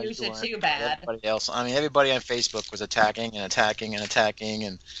didn't abuse it too bad. Everybody else, I mean, everybody on Facebook was attacking and attacking and attacking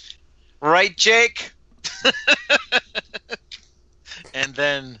and right, Jake. And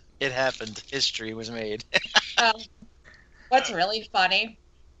then it happened. History was made. What's really funny,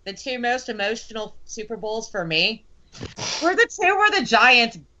 the two most emotional Super Bowls for me were the two where the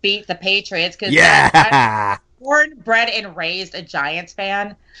Giants beat the Patriots. Because I'm born, bred, and raised a Giants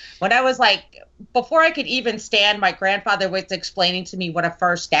fan. When I was like, before I could even stand, my grandfather was explaining to me what a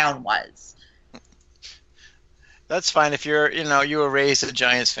first down was. That's fine if you're, you were raised a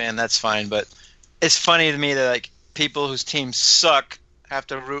Giants fan. That's fine, but it's funny to me that like people whose teams suck have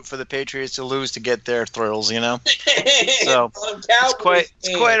to root for the Patriots to lose to get their thrills. So it's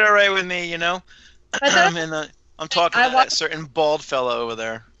quite all right with me. I'm talking to that certain bald fella over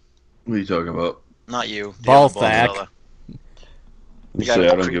there. What are you talking about? Not you. Bald sack. fella. You say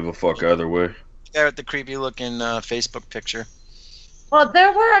I don't give a fuck either way. The guy with the creepy looking Facebook picture. Well,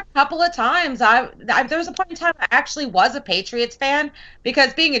 there were a couple of times there was a point in time I actually was a Patriots fan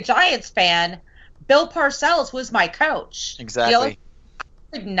because being a Giants fan, Bill Parcells was my coach. Exactly.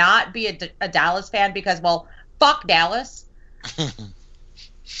 I could not be a Dallas fan because, well, fuck Dallas.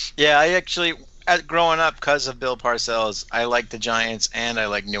 Yeah, I actually, growing up, because of Bill Parcells, I liked the Giants and I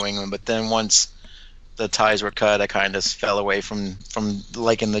liked New England. But then once the ties were cut, I kind of fell away from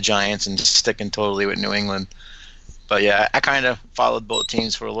liking the Giants and sticking totally with New England. But yeah, I kind of followed both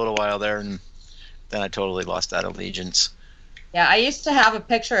teams for a little while there, and then I totally lost that allegiance. Yeah, I used to have a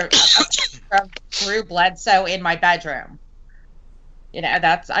picture of Drew Bledsoe in my bedroom.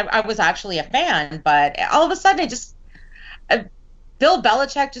 I was actually a fan, but all of a sudden Bill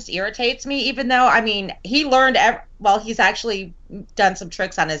Belichick just irritates me, even though, I mean, he learned, he's actually done some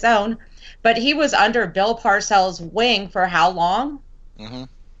tricks on his own, but he was under Bill Parcells' wing for how long? Mm-hmm.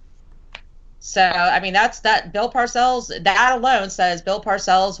 So, I mean, Bill Parcells, that alone says Bill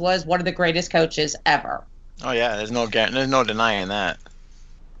Parcells was one of the greatest coaches ever. Oh, yeah, there's no denying that.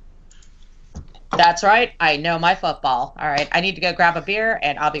 That's right. I know my football. All right, I need to go grab a beer,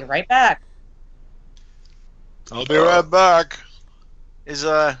 and I'll be right back. I'll be right back. Is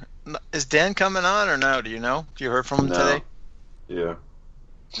Dan coming on or no? Do you know? Have you heard from him today? Yeah.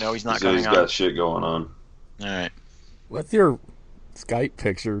 No, he's not He's coming on. He's got shit going on. All right. What's your Skype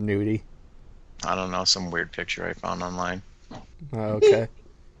picture, Nudie? I don't know. Some weird picture I found online. Okay.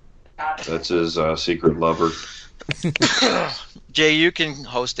 That's his secret lover. Jay, you can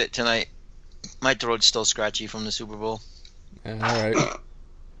host it tonight. My throat's still scratchy from the Super Bowl. All right.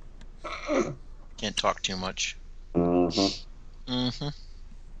 Can't talk too much. Mm-hmm.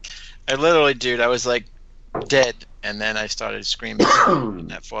 I literally, dude, I was like dead, and then I started screaming in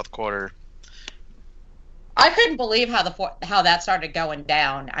that fourth quarter. I couldn't believe how that started going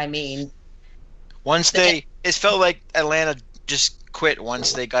down. I mean, it felt like Atlanta just quit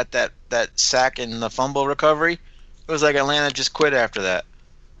once they got that sack and the fumble recovery. It was like Atlanta just quit after that.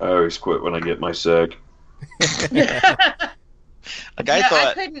 I always quit when I get my sack. I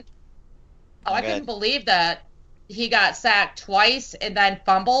couldn't believe that he got sacked twice and then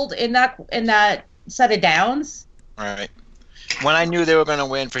fumbled in that set of downs. All right. When I knew they were going to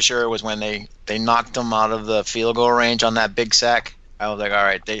win for sure was when they knocked them out of the field goal range on that big sack. I was like, all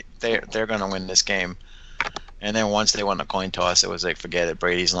right, they're going to win this game. And then once they won the coin toss, it was like, forget it.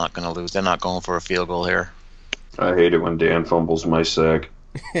 Brady's not going to lose. They're not going for a field goal here. I hate it when Dan fumbles my sack.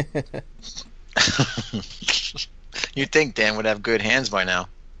 You'd think Dan would have good hands by now.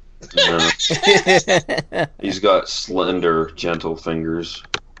 No. He's got slender, gentle fingers.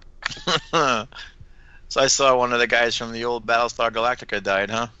 So I saw one of the guys from the old Battlestar Galactica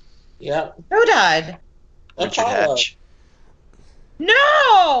died, huh? Yep. Who died? Richard Hatch.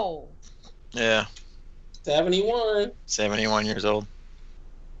 No! Yeah. 71. 71 years old.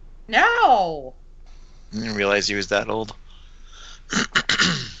 No. I didn't realize he was that old.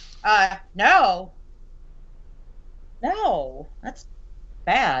 No. No. That's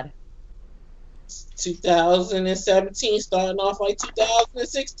bad. 2017 starting off like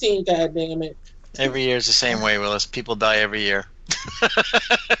 2016, goddammit. Every year is the same way, Willis. People die every year.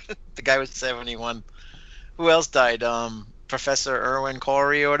 The guy was 71. Who else died? Professor Erwin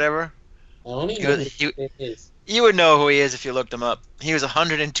Corey or whatever? I don't even know who it is. You would know who he is if you looked him up. He was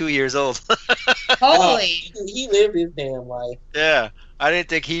 102 years old. Holy! He lived his damn life. Yeah, I didn't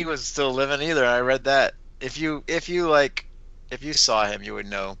think he was still living either. I read that. If you saw him, you would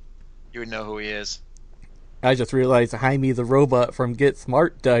know. You would know who he is. I just realized Jaime the Robot from Get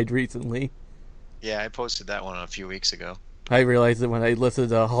Smart died recently. Yeah, I posted that one a few weeks ago. I realized it when I listened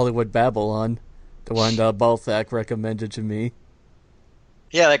to Hollywood Babylon, the one Balzac recommended to me.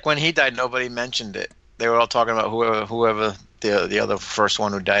 Yeah, like when he died, nobody mentioned it. They were all talking about whoever the other first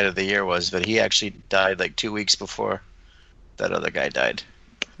one who died of the year was, but he actually died like 2 weeks before that other guy died.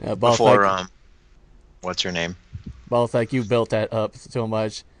 Balzac, before what's her name? Balzac, you built that up so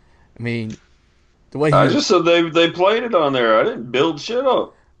much. I mean, the way I just said they played it on there. I didn't build shit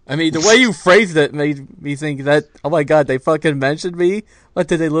up. I mean, the way you phrased it made me think that, oh my god, they fucking mentioned me? What,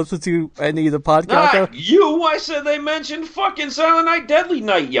 did they listen to any of the podcasts? Not you! I said they mentioned fucking Silent Night, Deadly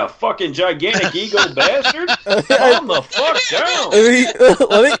Night, you fucking gigantic ego bastard! Calm the fuck down!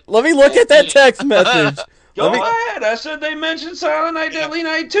 Let me look at that text message. Go ahead! I said they mentioned Silent Night, Deadly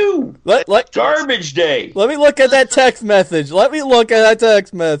Night too! Garbage Day! Let me look at that text message.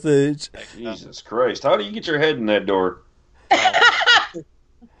 Jesus Christ, how do you get your head in that door?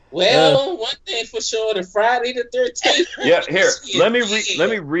 Well, one thing for sure, the Friday the 13th. Yeah, here, let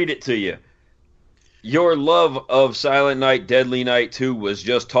me read it to you. Your love of Silent Night, Deadly Night 2 was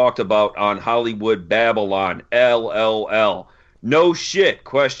just talked about on Hollywood Babylon, LLL. No shit,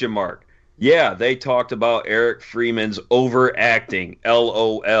 question mark. Yeah, they talked about Eric Freeman's overacting,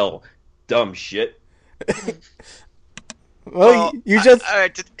 LOL. Dumb shit. Well, you just... All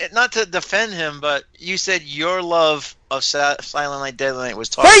right, not to defend him, but you said your love of Silent Night, Deadly Night was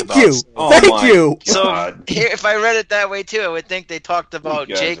talked about. Thank you! So, here, if I read it that way, too, I would think they talked about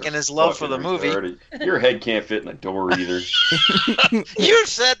Jake and his love for the movie. Your head can't fit in the door, either. You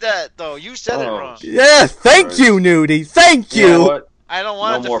said that, though. You said it wrong. Yeah, thank you, Nudie. Thank you! You know what? I don't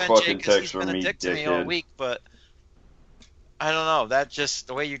want No to more defend Jake because he's fucking been a text dick from to me, me all dickhead. week, but I don't know. That just,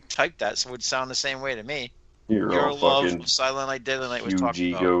 the way you typed that would sound the same way to me. Your Your all love fucking of Silent Night, Deadly Night was huge talked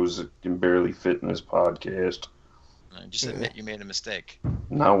about. egos that can barely fit in this podcast. Just admit you made a mistake.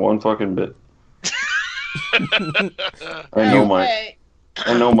 Not one fucking bit. I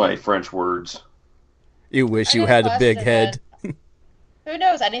know my French words. You wish you had a big head. Who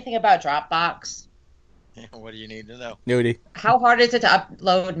knows anything about Dropbox? What do you need to know? Nudie. How hard is it to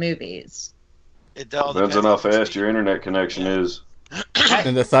upload movies? It all Depends on how fast your internet connection is.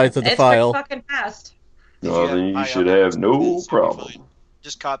 And the size of the It's file. pretty fucking fast. Well, then you should have no problem.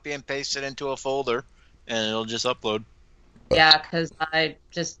 Just copy and paste it into a folder, and it'll just upload. Yeah, because I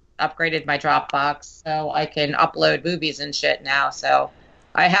just upgraded my Dropbox so I can upload movies and shit now. So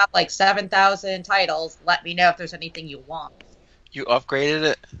I have like 7,000 titles. Let me know if there's anything you want. You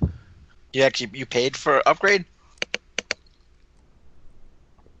upgraded it? You paid for an upgrade?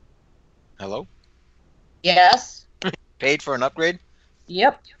 Hello? Yes. Paid for an upgrade?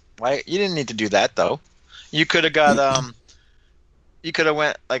 Yep. Why? You didn't need to do that though. You could have got You could have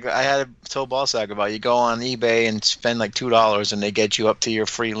went like I had told Ballsack about. You go on eBay and spend like $2, and they get you up to your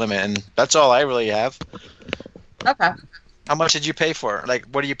free limit, and that's all I really have. Okay. How much did you pay for it? Like,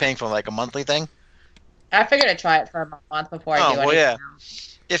 what are you paying for? Like a monthly thing? I figured I'd try it for a month before I do anything. Yeah.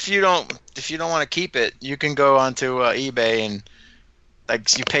 If you don't want to keep it, you can go onto eBay and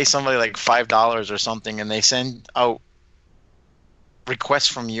like you pay somebody like $5 or something, and they send out requests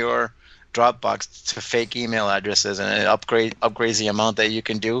from your Dropbox to fake email addresses, and it upgrades the amount that you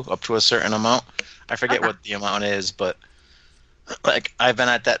can do up to a certain amount. I forget what the amount is, but like I've been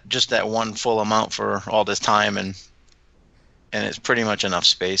at that one full amount for all this time, and it's pretty much enough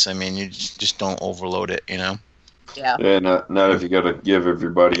space. I mean, you just don't overload it, you know. Yeah. Yeah, not if you got to give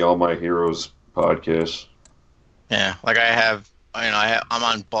everybody All My Heroes podcasts. Yeah, like I have, I'm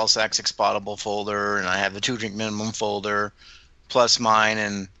on Ballsack's Expottable folder, and I have the 2 Drink Minimum folder, plus mine,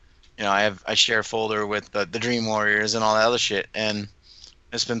 and I share a folder with the Dream Warriors and all that other shit, and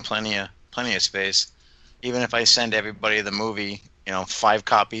there's been plenty of space. Even if I send everybody the movie, 5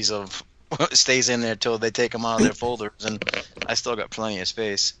 copies of stays in there till they take them out of their folders, and I still got plenty of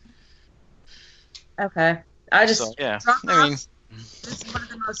space. Okay. Dropbox, this is one of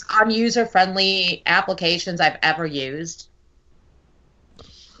the most unuser-friendly applications I've ever used.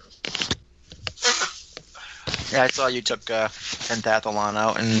 Yeah, I saw you took Pentathlon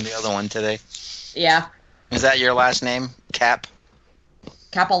out and the other one today. Yeah. Is that your last name? Cap?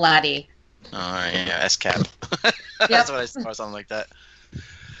 Capolati. Oh, yeah, S-Cap. That's what I saw, or something like that.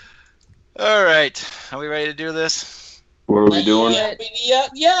 All right. Are we ready to do this? What are we doing?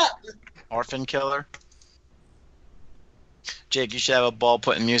 Yeah. Orphan Killer? Jake, you should have a ball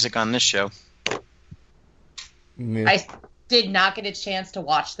putting music on this show. Yeah. I did not get a chance to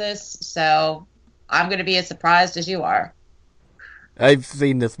watch this, so I'm going to be as surprised as you are. I've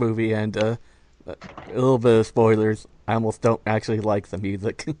seen this movie, and a little bit of spoilers. I almost don't actually like the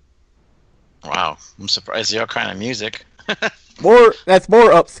music. Wow, I'm surprised your kind of music. That's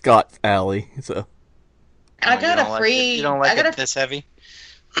more up Scott's alley. So I got a free. You don't like it this heavy?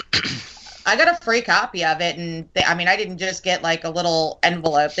 I got a free copy of it, and I didn't just get like a little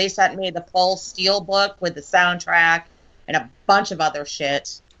envelope. They sent me the full steel book with the soundtrack and a bunch of other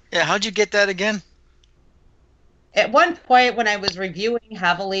shit. Yeah, how'd you get that again? At one point, when I was reviewing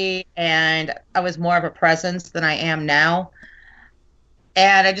heavily, and I was more of a presence than I am now,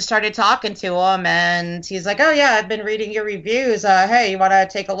 and I just started talking to him, and he's like, "Oh yeah, I've been reading your reviews. Hey, you want to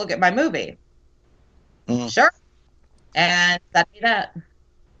take a look at my movie?" Sure. And sent me that.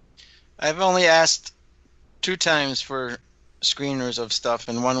 I've only asked 2 times for screeners of stuff,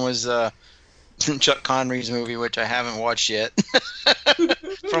 and one was Chuck Connery's movie, which I haven't watched yet,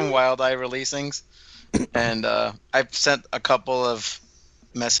 from Wild Eye Releasings. And I've sent a couple of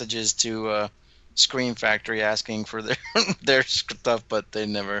messages to Scream Factory asking for their stuff, but they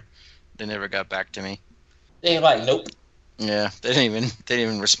never got back to me. They like, nope. Yeah, they didn't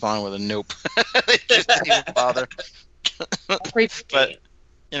even respond with a nope. They just didn't even bother. But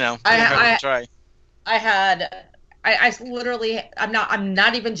you know, I try. I literally, I'm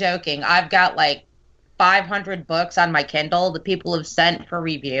not even joking. I've got like 500 books on my Kindle that people have sent for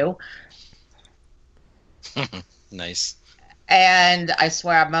review. Nice. And I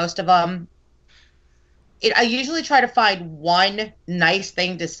swear, most of them, I usually try to find one nice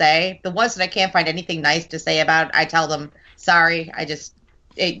thing to say. The ones that I can't find anything nice to say about, I tell them, sorry,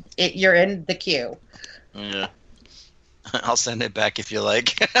 you're in the queue. Yeah. I'll send it back if you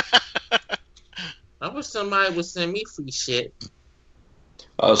like. I wish somebody would send me free shit.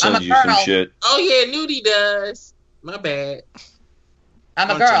 I'll send you some shit. Oh yeah, Nudie does. My bad. I'm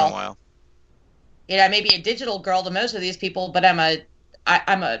a Once in girl. a while. You know, I may be a digital girl to most of these people, but I'm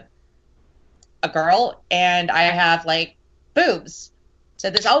a girl, and I have like boobs, so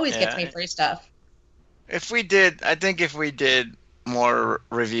this always gets me free stuff. I think if we did more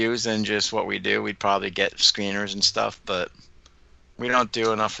reviews than just what we do, we'd probably get screeners and stuff. But we don't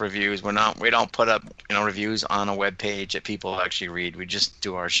do enough reviews. We don't put up reviews on a web page that people actually read. We just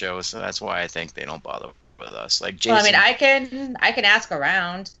do our shows, so that's why I think they don't bother with us. Like Jason. Well, I can ask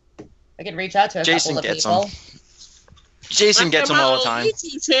around. I can reach out to a couple of people. Jason gets them all the time.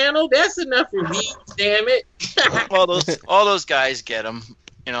 YouTube channel, that's enough reviews, damn it. all those guys get them.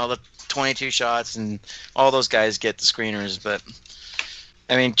 The 22 shots and all those guys get the screeners. But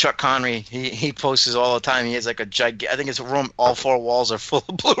I mean, Chuck Connery, he posts all the time. He has like I think his room, all 4 walls are full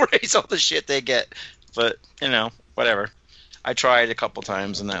of Blu-rays, all the shit they get. But whatever. I tried a couple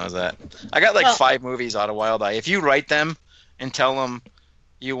times and that was that. I got 5 movies out of Wild Eye. If you write them and tell them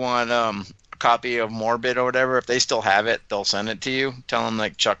you want a copy of Morbid or whatever, if they still have it, they'll send it to you. Tell them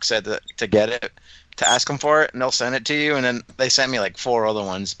like Chuck said to get it, to ask them for it, and they'll send it to you. And then they sent me like 4 other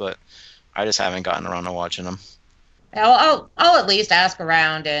ones, but I just haven't gotten around to watching them. I'll at least ask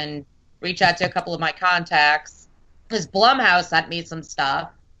around and reach out to a couple of my contacts. Because Blumhouse sent me some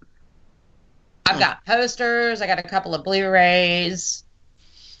stuff. I've got posters. I got a couple of Blu-rays.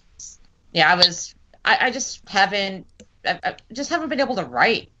 Yeah, I just haven't been able to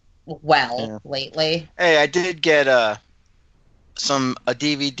write well lately. Hey, I did get a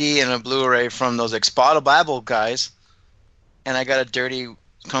DVD and a Blu-ray from those Expada Babble guys, and I got a Dirty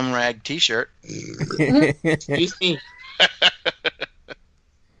Cum Rag T-shirt. Excuse me.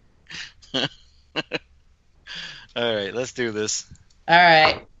 All right, let's do this. All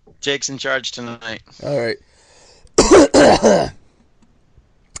right. Jake's in charge tonight. All right.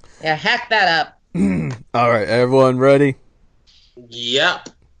 Yeah, hack that up. All right, everyone ready? Yep.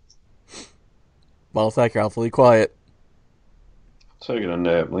 Ball sack, you're awfully quiet. Taking a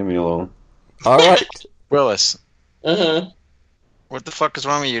nap. Leave me alone. All right. Willis. Uh-huh. What the fuck is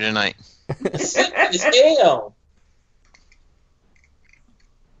wrong with you tonight? Sick as hell.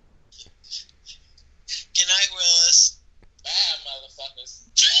 Good night, Willis. Bye,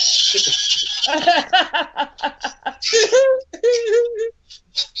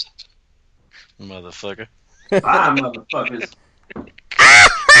 Motherfucker. Bye, motherfuckers.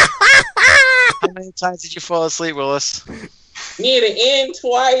 How many times did you fall asleep, Willis? Near the end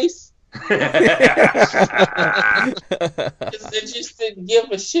twice. Just didn't give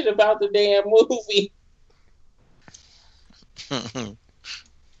a shit about the damn movie.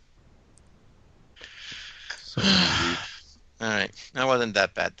 All right, that wasn't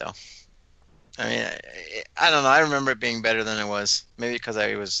that bad though. I mean, I don't know. I remember it being better than it was. Maybe because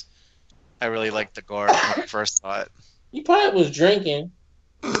I really liked the gore when I first saw it. You probably was drinking.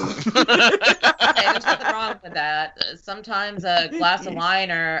 Hey, there's nothing wrong with that. Sometimes a glass of wine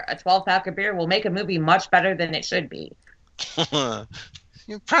or a 12-pack of beer will make a movie much better than it should be.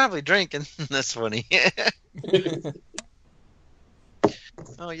 You're probably drinking. That's funny.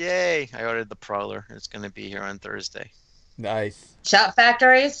 Oh, yay. I ordered the Prowler. It's going to be here on Thursday. Nice. Shout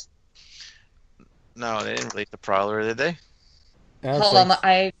Factories? No, they didn't release the Prowler, did they? Hold on,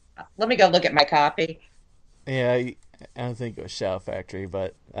 let me go look at my copy. Yeah, I don't think it was Shout Factory,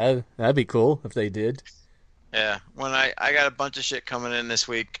 but that'd be cool if they did. Yeah. When I got a bunch of shit coming in this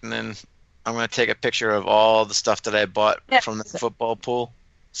week, and then I'm going to take a picture of all the stuff that I bought from the football pool.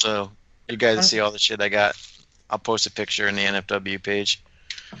 So you guys will see all the shit I got. I'll post a picture in the NFW page.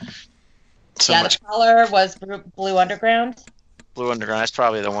 So the color was Blue Underground. Blue Underground. That's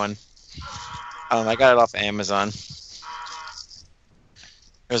probably the one. I got it off Amazon.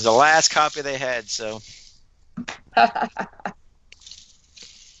 It was the last copy they had, so. All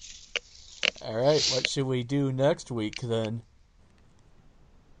right, what should we do next week then?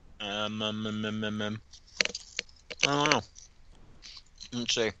 I don't know.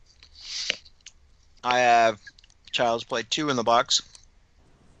 Let's see. I have Child's Play 2 in the box.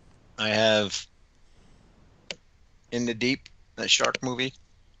 I have In the Deep, that shark movie,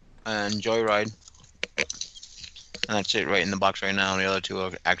 and Joyride. And that's it right in the box right now. The other two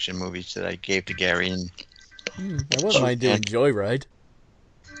are action movies that I gave to Gary. And I wouldn't mind doing Joyride.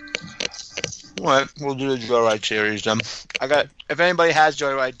 What? We'll do the Joyride series then. If anybody has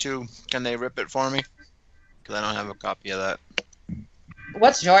Joyride 2, can they rip it for me? Because I don't have a copy of that.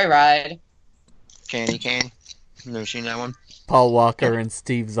 What's Joyride? Candy Cane. Never seen that one? Paul Walker and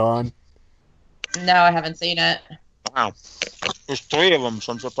Steve Zahn. No, I haven't seen it. Wow. There's 3 of them,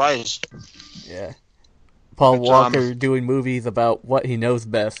 so I'm surprised. Yeah. Paul Walker doing movies about what he knows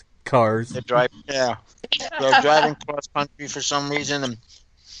best, cars. They're driving cross country for some reason, and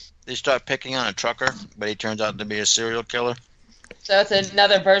they start picking on a trucker, but he turns out to be a serial killer. So it's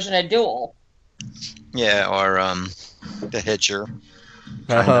another version of Duel. Yeah, or The Hitcher.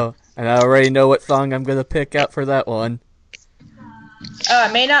 Oh, and I already know what song I'm going to pick out for that one. Oh,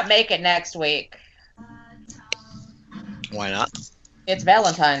 I may not make it next week. Why not? It's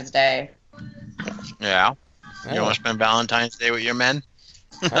Valentine's Day. Yeah. You want to spend Valentine's Day with your men?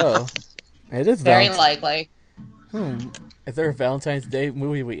 Oh. It is very likely. Is there a Valentine's Day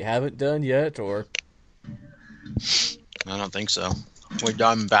movie we haven't done yet, or? I don't think so. We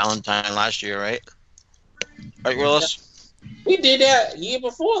done Valentine last year, right? Right, Willis? We did that year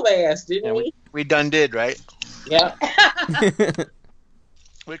before last, didn't we? We done did, right? Yeah.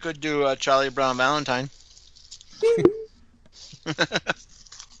 We could do Charlie Brown Valentine. I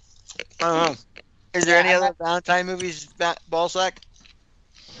don't know. Is there any other Valentine movies, Ballsack?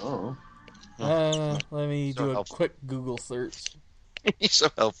 Oh. Let me do a quick Google search. He's so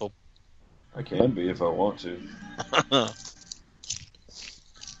helpful. I can be if I want to.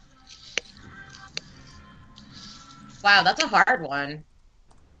 Wow, that's a hard one.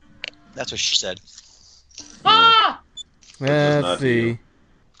 That's what she said. Ah! Let's see.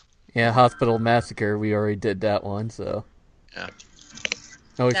 Yeah, Hospital Massacre. We already did that one, so. Yeah.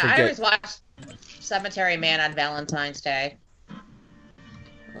 I always watch Cemetery Man on Valentine's Day.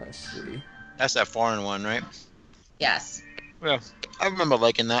 Let's see. That's that foreign one, right? Yes. Yeah, I remember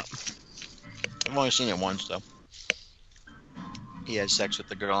liking that. I've only seen it once, though. He had sex with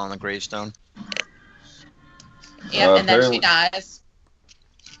the girl on the gravestone. Yeah, and then she dies.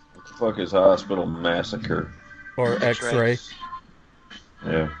 What the fuck is Hospital Massacre? Or X-Ray.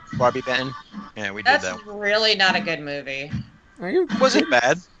 Yeah. Barbie Benton? Yeah, we did that. That's really not a good movie. Was it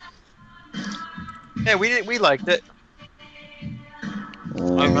bad? Yeah, we liked it.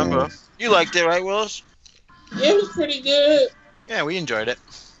 I remember. You liked it, right, Willis? Yeah, it was pretty good. Yeah, we enjoyed it.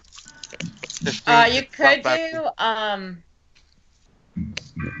 You could do,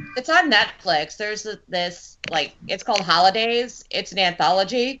 it's on Netflix. There's this, it's called Holidays. It's an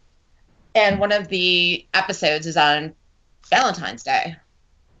anthology. And one of the episodes is on Valentine's Day.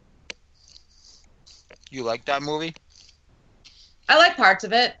 You liked that movie? I like parts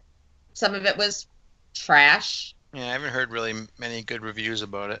of it. Some of it was trash. Yeah, I haven't heard really many good reviews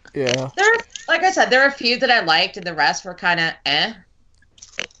about it. Yeah. Like I said, there are a few that I liked, and the rest were kind of eh.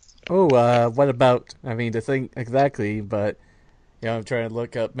 Oh, what about, the thing, exactly, but, I'm trying to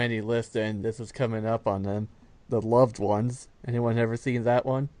look up many lists, and this is coming up on them. The Loved Ones. Anyone ever seen that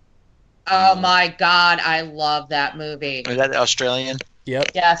one? Oh my god, I love that movie. Is that Australian?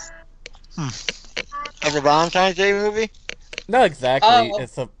 Yep. Yes. Of a Valentine's Day movie? Not exactly. Oh.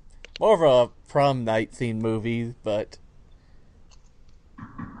 It's more of a prom night scene movie, but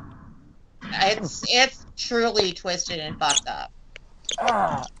it's truly twisted and fucked up.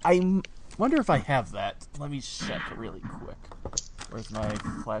 I wonder if I have that. Let me check really quick. Where's my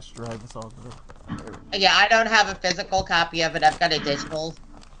flash drive? It's all good. Yeah, I don't have a physical copy of it. I've got a digital.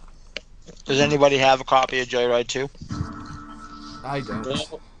 Does anybody have a copy of Joyride 2? I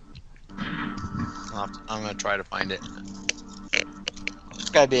don't. I'm gonna try to find it. It's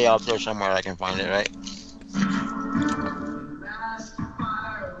gotta be out there somewhere I can find it, right?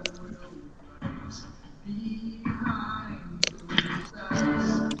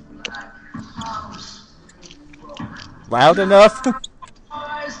 Loud enough?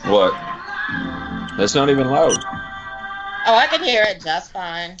 What? That's not even loud. Oh, I can hear it just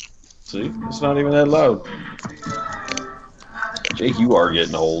fine. See? It's not even that loud. Jake, you are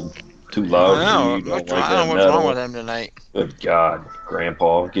getting old. Too loud. I know. You don't I don't know what's wrong with him tonight. Good God,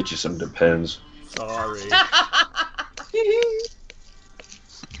 Grandpa, get you some Depends. Sorry.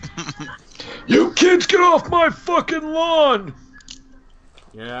 You kids get off my fucking lawn!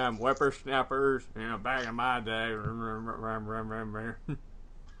 Yeah, I'm whippersnappers, back in my day.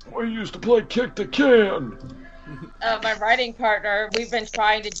 We used to play kick the can. My writing partner, we've been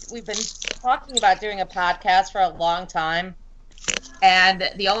talking about doing a podcast for a long time, and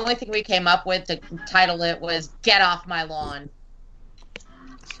the only thing we came up with to title it was "Get Off My Lawn."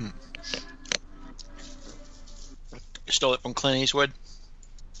 Stole it from Clint Eastwood.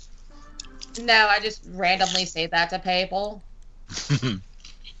 No, I just randomly say that to people.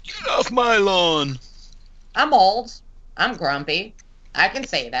 Get off my lawn. I'm old. I'm grumpy. I can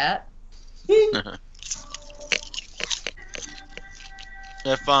say that. If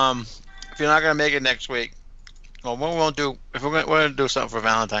you're not gonna make it next week, well, we won't do. If we're gonna do something for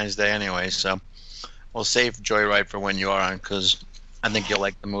Valentine's Day anyway, so we'll save Joyride for when you are on, because I think you'll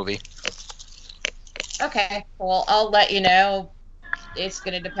like the movie. Okay, well, I'll let you know. It's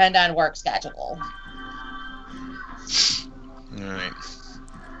going to depend on work schedule. Alright.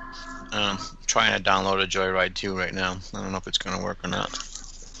 Trying to download a Joyride 2 right now. I don't know if it's going to work or not.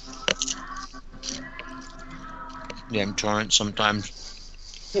 Yeah, I'm torrent sometimes.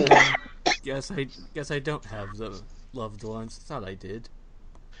 Guess I don't have the loved ones. Thought I did.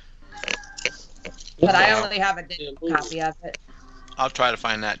 But I only have a digital copy of it. I'll try to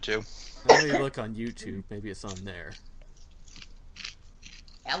find that too. I know you look on YouTube. Maybe it's on there.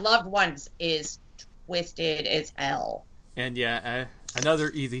 Yeah, Loved Ones is twisted as hell. And yeah, another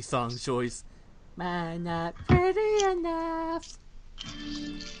easy song choice. Am I not pretty enough?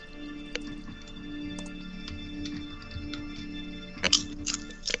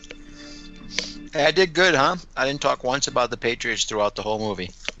 Hey, I did good, huh? I didn't talk once about the Patriots throughout the whole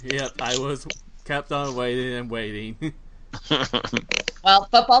movie. Yep, I kept on waiting and waiting. Well,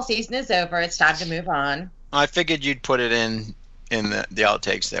 football season is over. It's time to move on. I figured you'd put it in the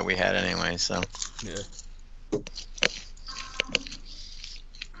outtakes that we had anyway, so. Yeah.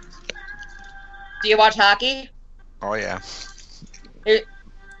 Do you watch hockey? Oh, yeah.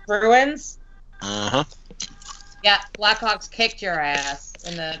 Bruins? Uh-huh. Yeah, Blackhawks kicked your ass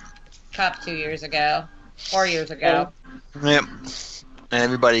in the Cup 4 years ago. Yep. And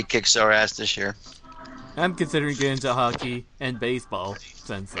everybody kicks our ass this year. I'm considering getting into hockey and baseball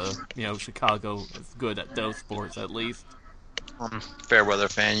since, Chicago is good at those sports at least. Fair weather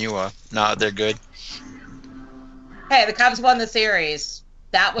fan, you are. No, they're good. Hey, the Cubs won the series.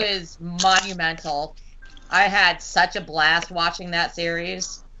 That was monumental. I had such a blast watching that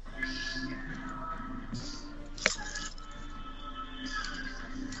series.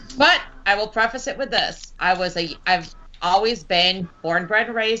 But I will preface it with this. I've always been born, bred,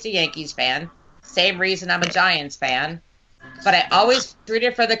 and raised a Yankees fan. Same reason I'm a Giants fan. But I always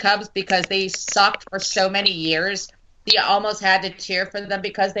rooted for the Cubs because they sucked for so many years. You almost had to cheer for them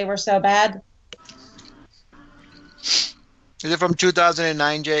because they were so bad. Is it from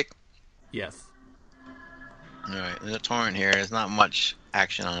 2009, Jake? Yes. Alright, there's a torrent here. There's not much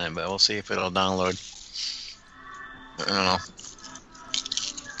action on it, but we'll see if it'll download. I don't know.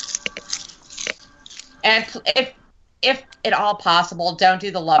 And if at all possible, don't do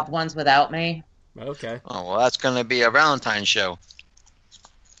the Loved Ones without me. Okay. Oh, well, that's going to be a Valentine's show.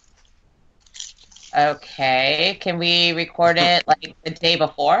 Okay. Can we record it like the day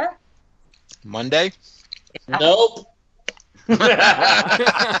before? Monday? Nope.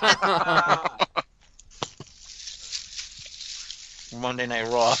 Monday Night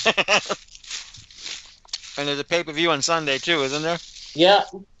Raw. And there's a pay-per-view on Sunday, too, isn't there? Yeah.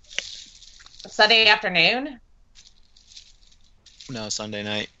 Sunday afternoon? No, Sunday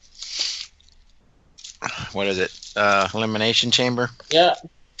night. What is it? Elimination Chamber? Yeah.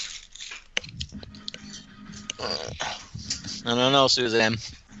 I don't know, Suzanne.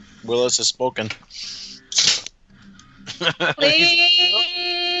 Willis has spoken. Please!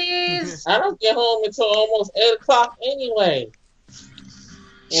 I don't get home until almost 8 o'clock anyway.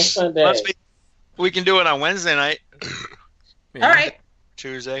 On Sunday. We can do it on Wednesday night. All right.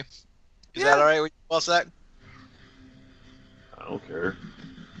 Tuesday. Is that all right with you, Ballsack? I don't care.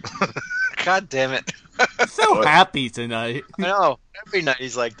 God damn it. So happy tonight. I know. Every night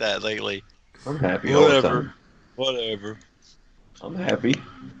he's like that lately. I'm happy all the time. Whatever. I'm happy.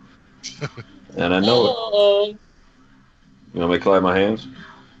 And I know it. You want me to clap my hands?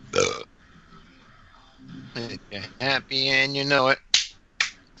 You're happy and you know it.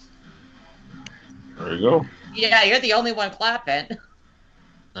 There you go. Yeah, you're the only one clapping.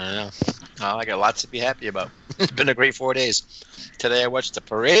 I know. Oh, I got lots to be happy about. It's been a great 4 days. Today I watched the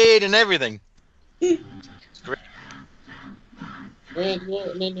parade and everything. It's great. Greg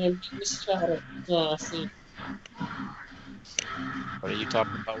Norton and them beast try to see. What are you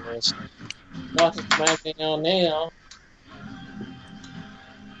talking about, Willis? Watching SmackDown now.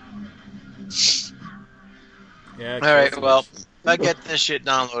 Yeah. All right. Well, if I get this shit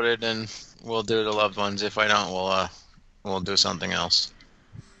downloaded, then we'll do the loved ones. If I don't, we'll do something else.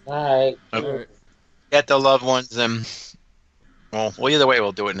 All right. Get the loved ones, then. Well, either way,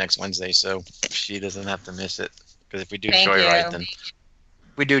 we'll do it next Wednesday, so she doesn't have to miss it. Because if we do Joyride, then if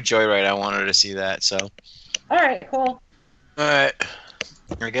we do Joyride, I want her to see that. So. All right. Cool. All right.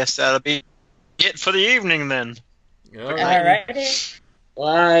 I guess that'll be it for the evening then. All right. All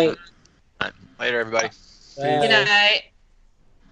right. Later, everybody. Good night.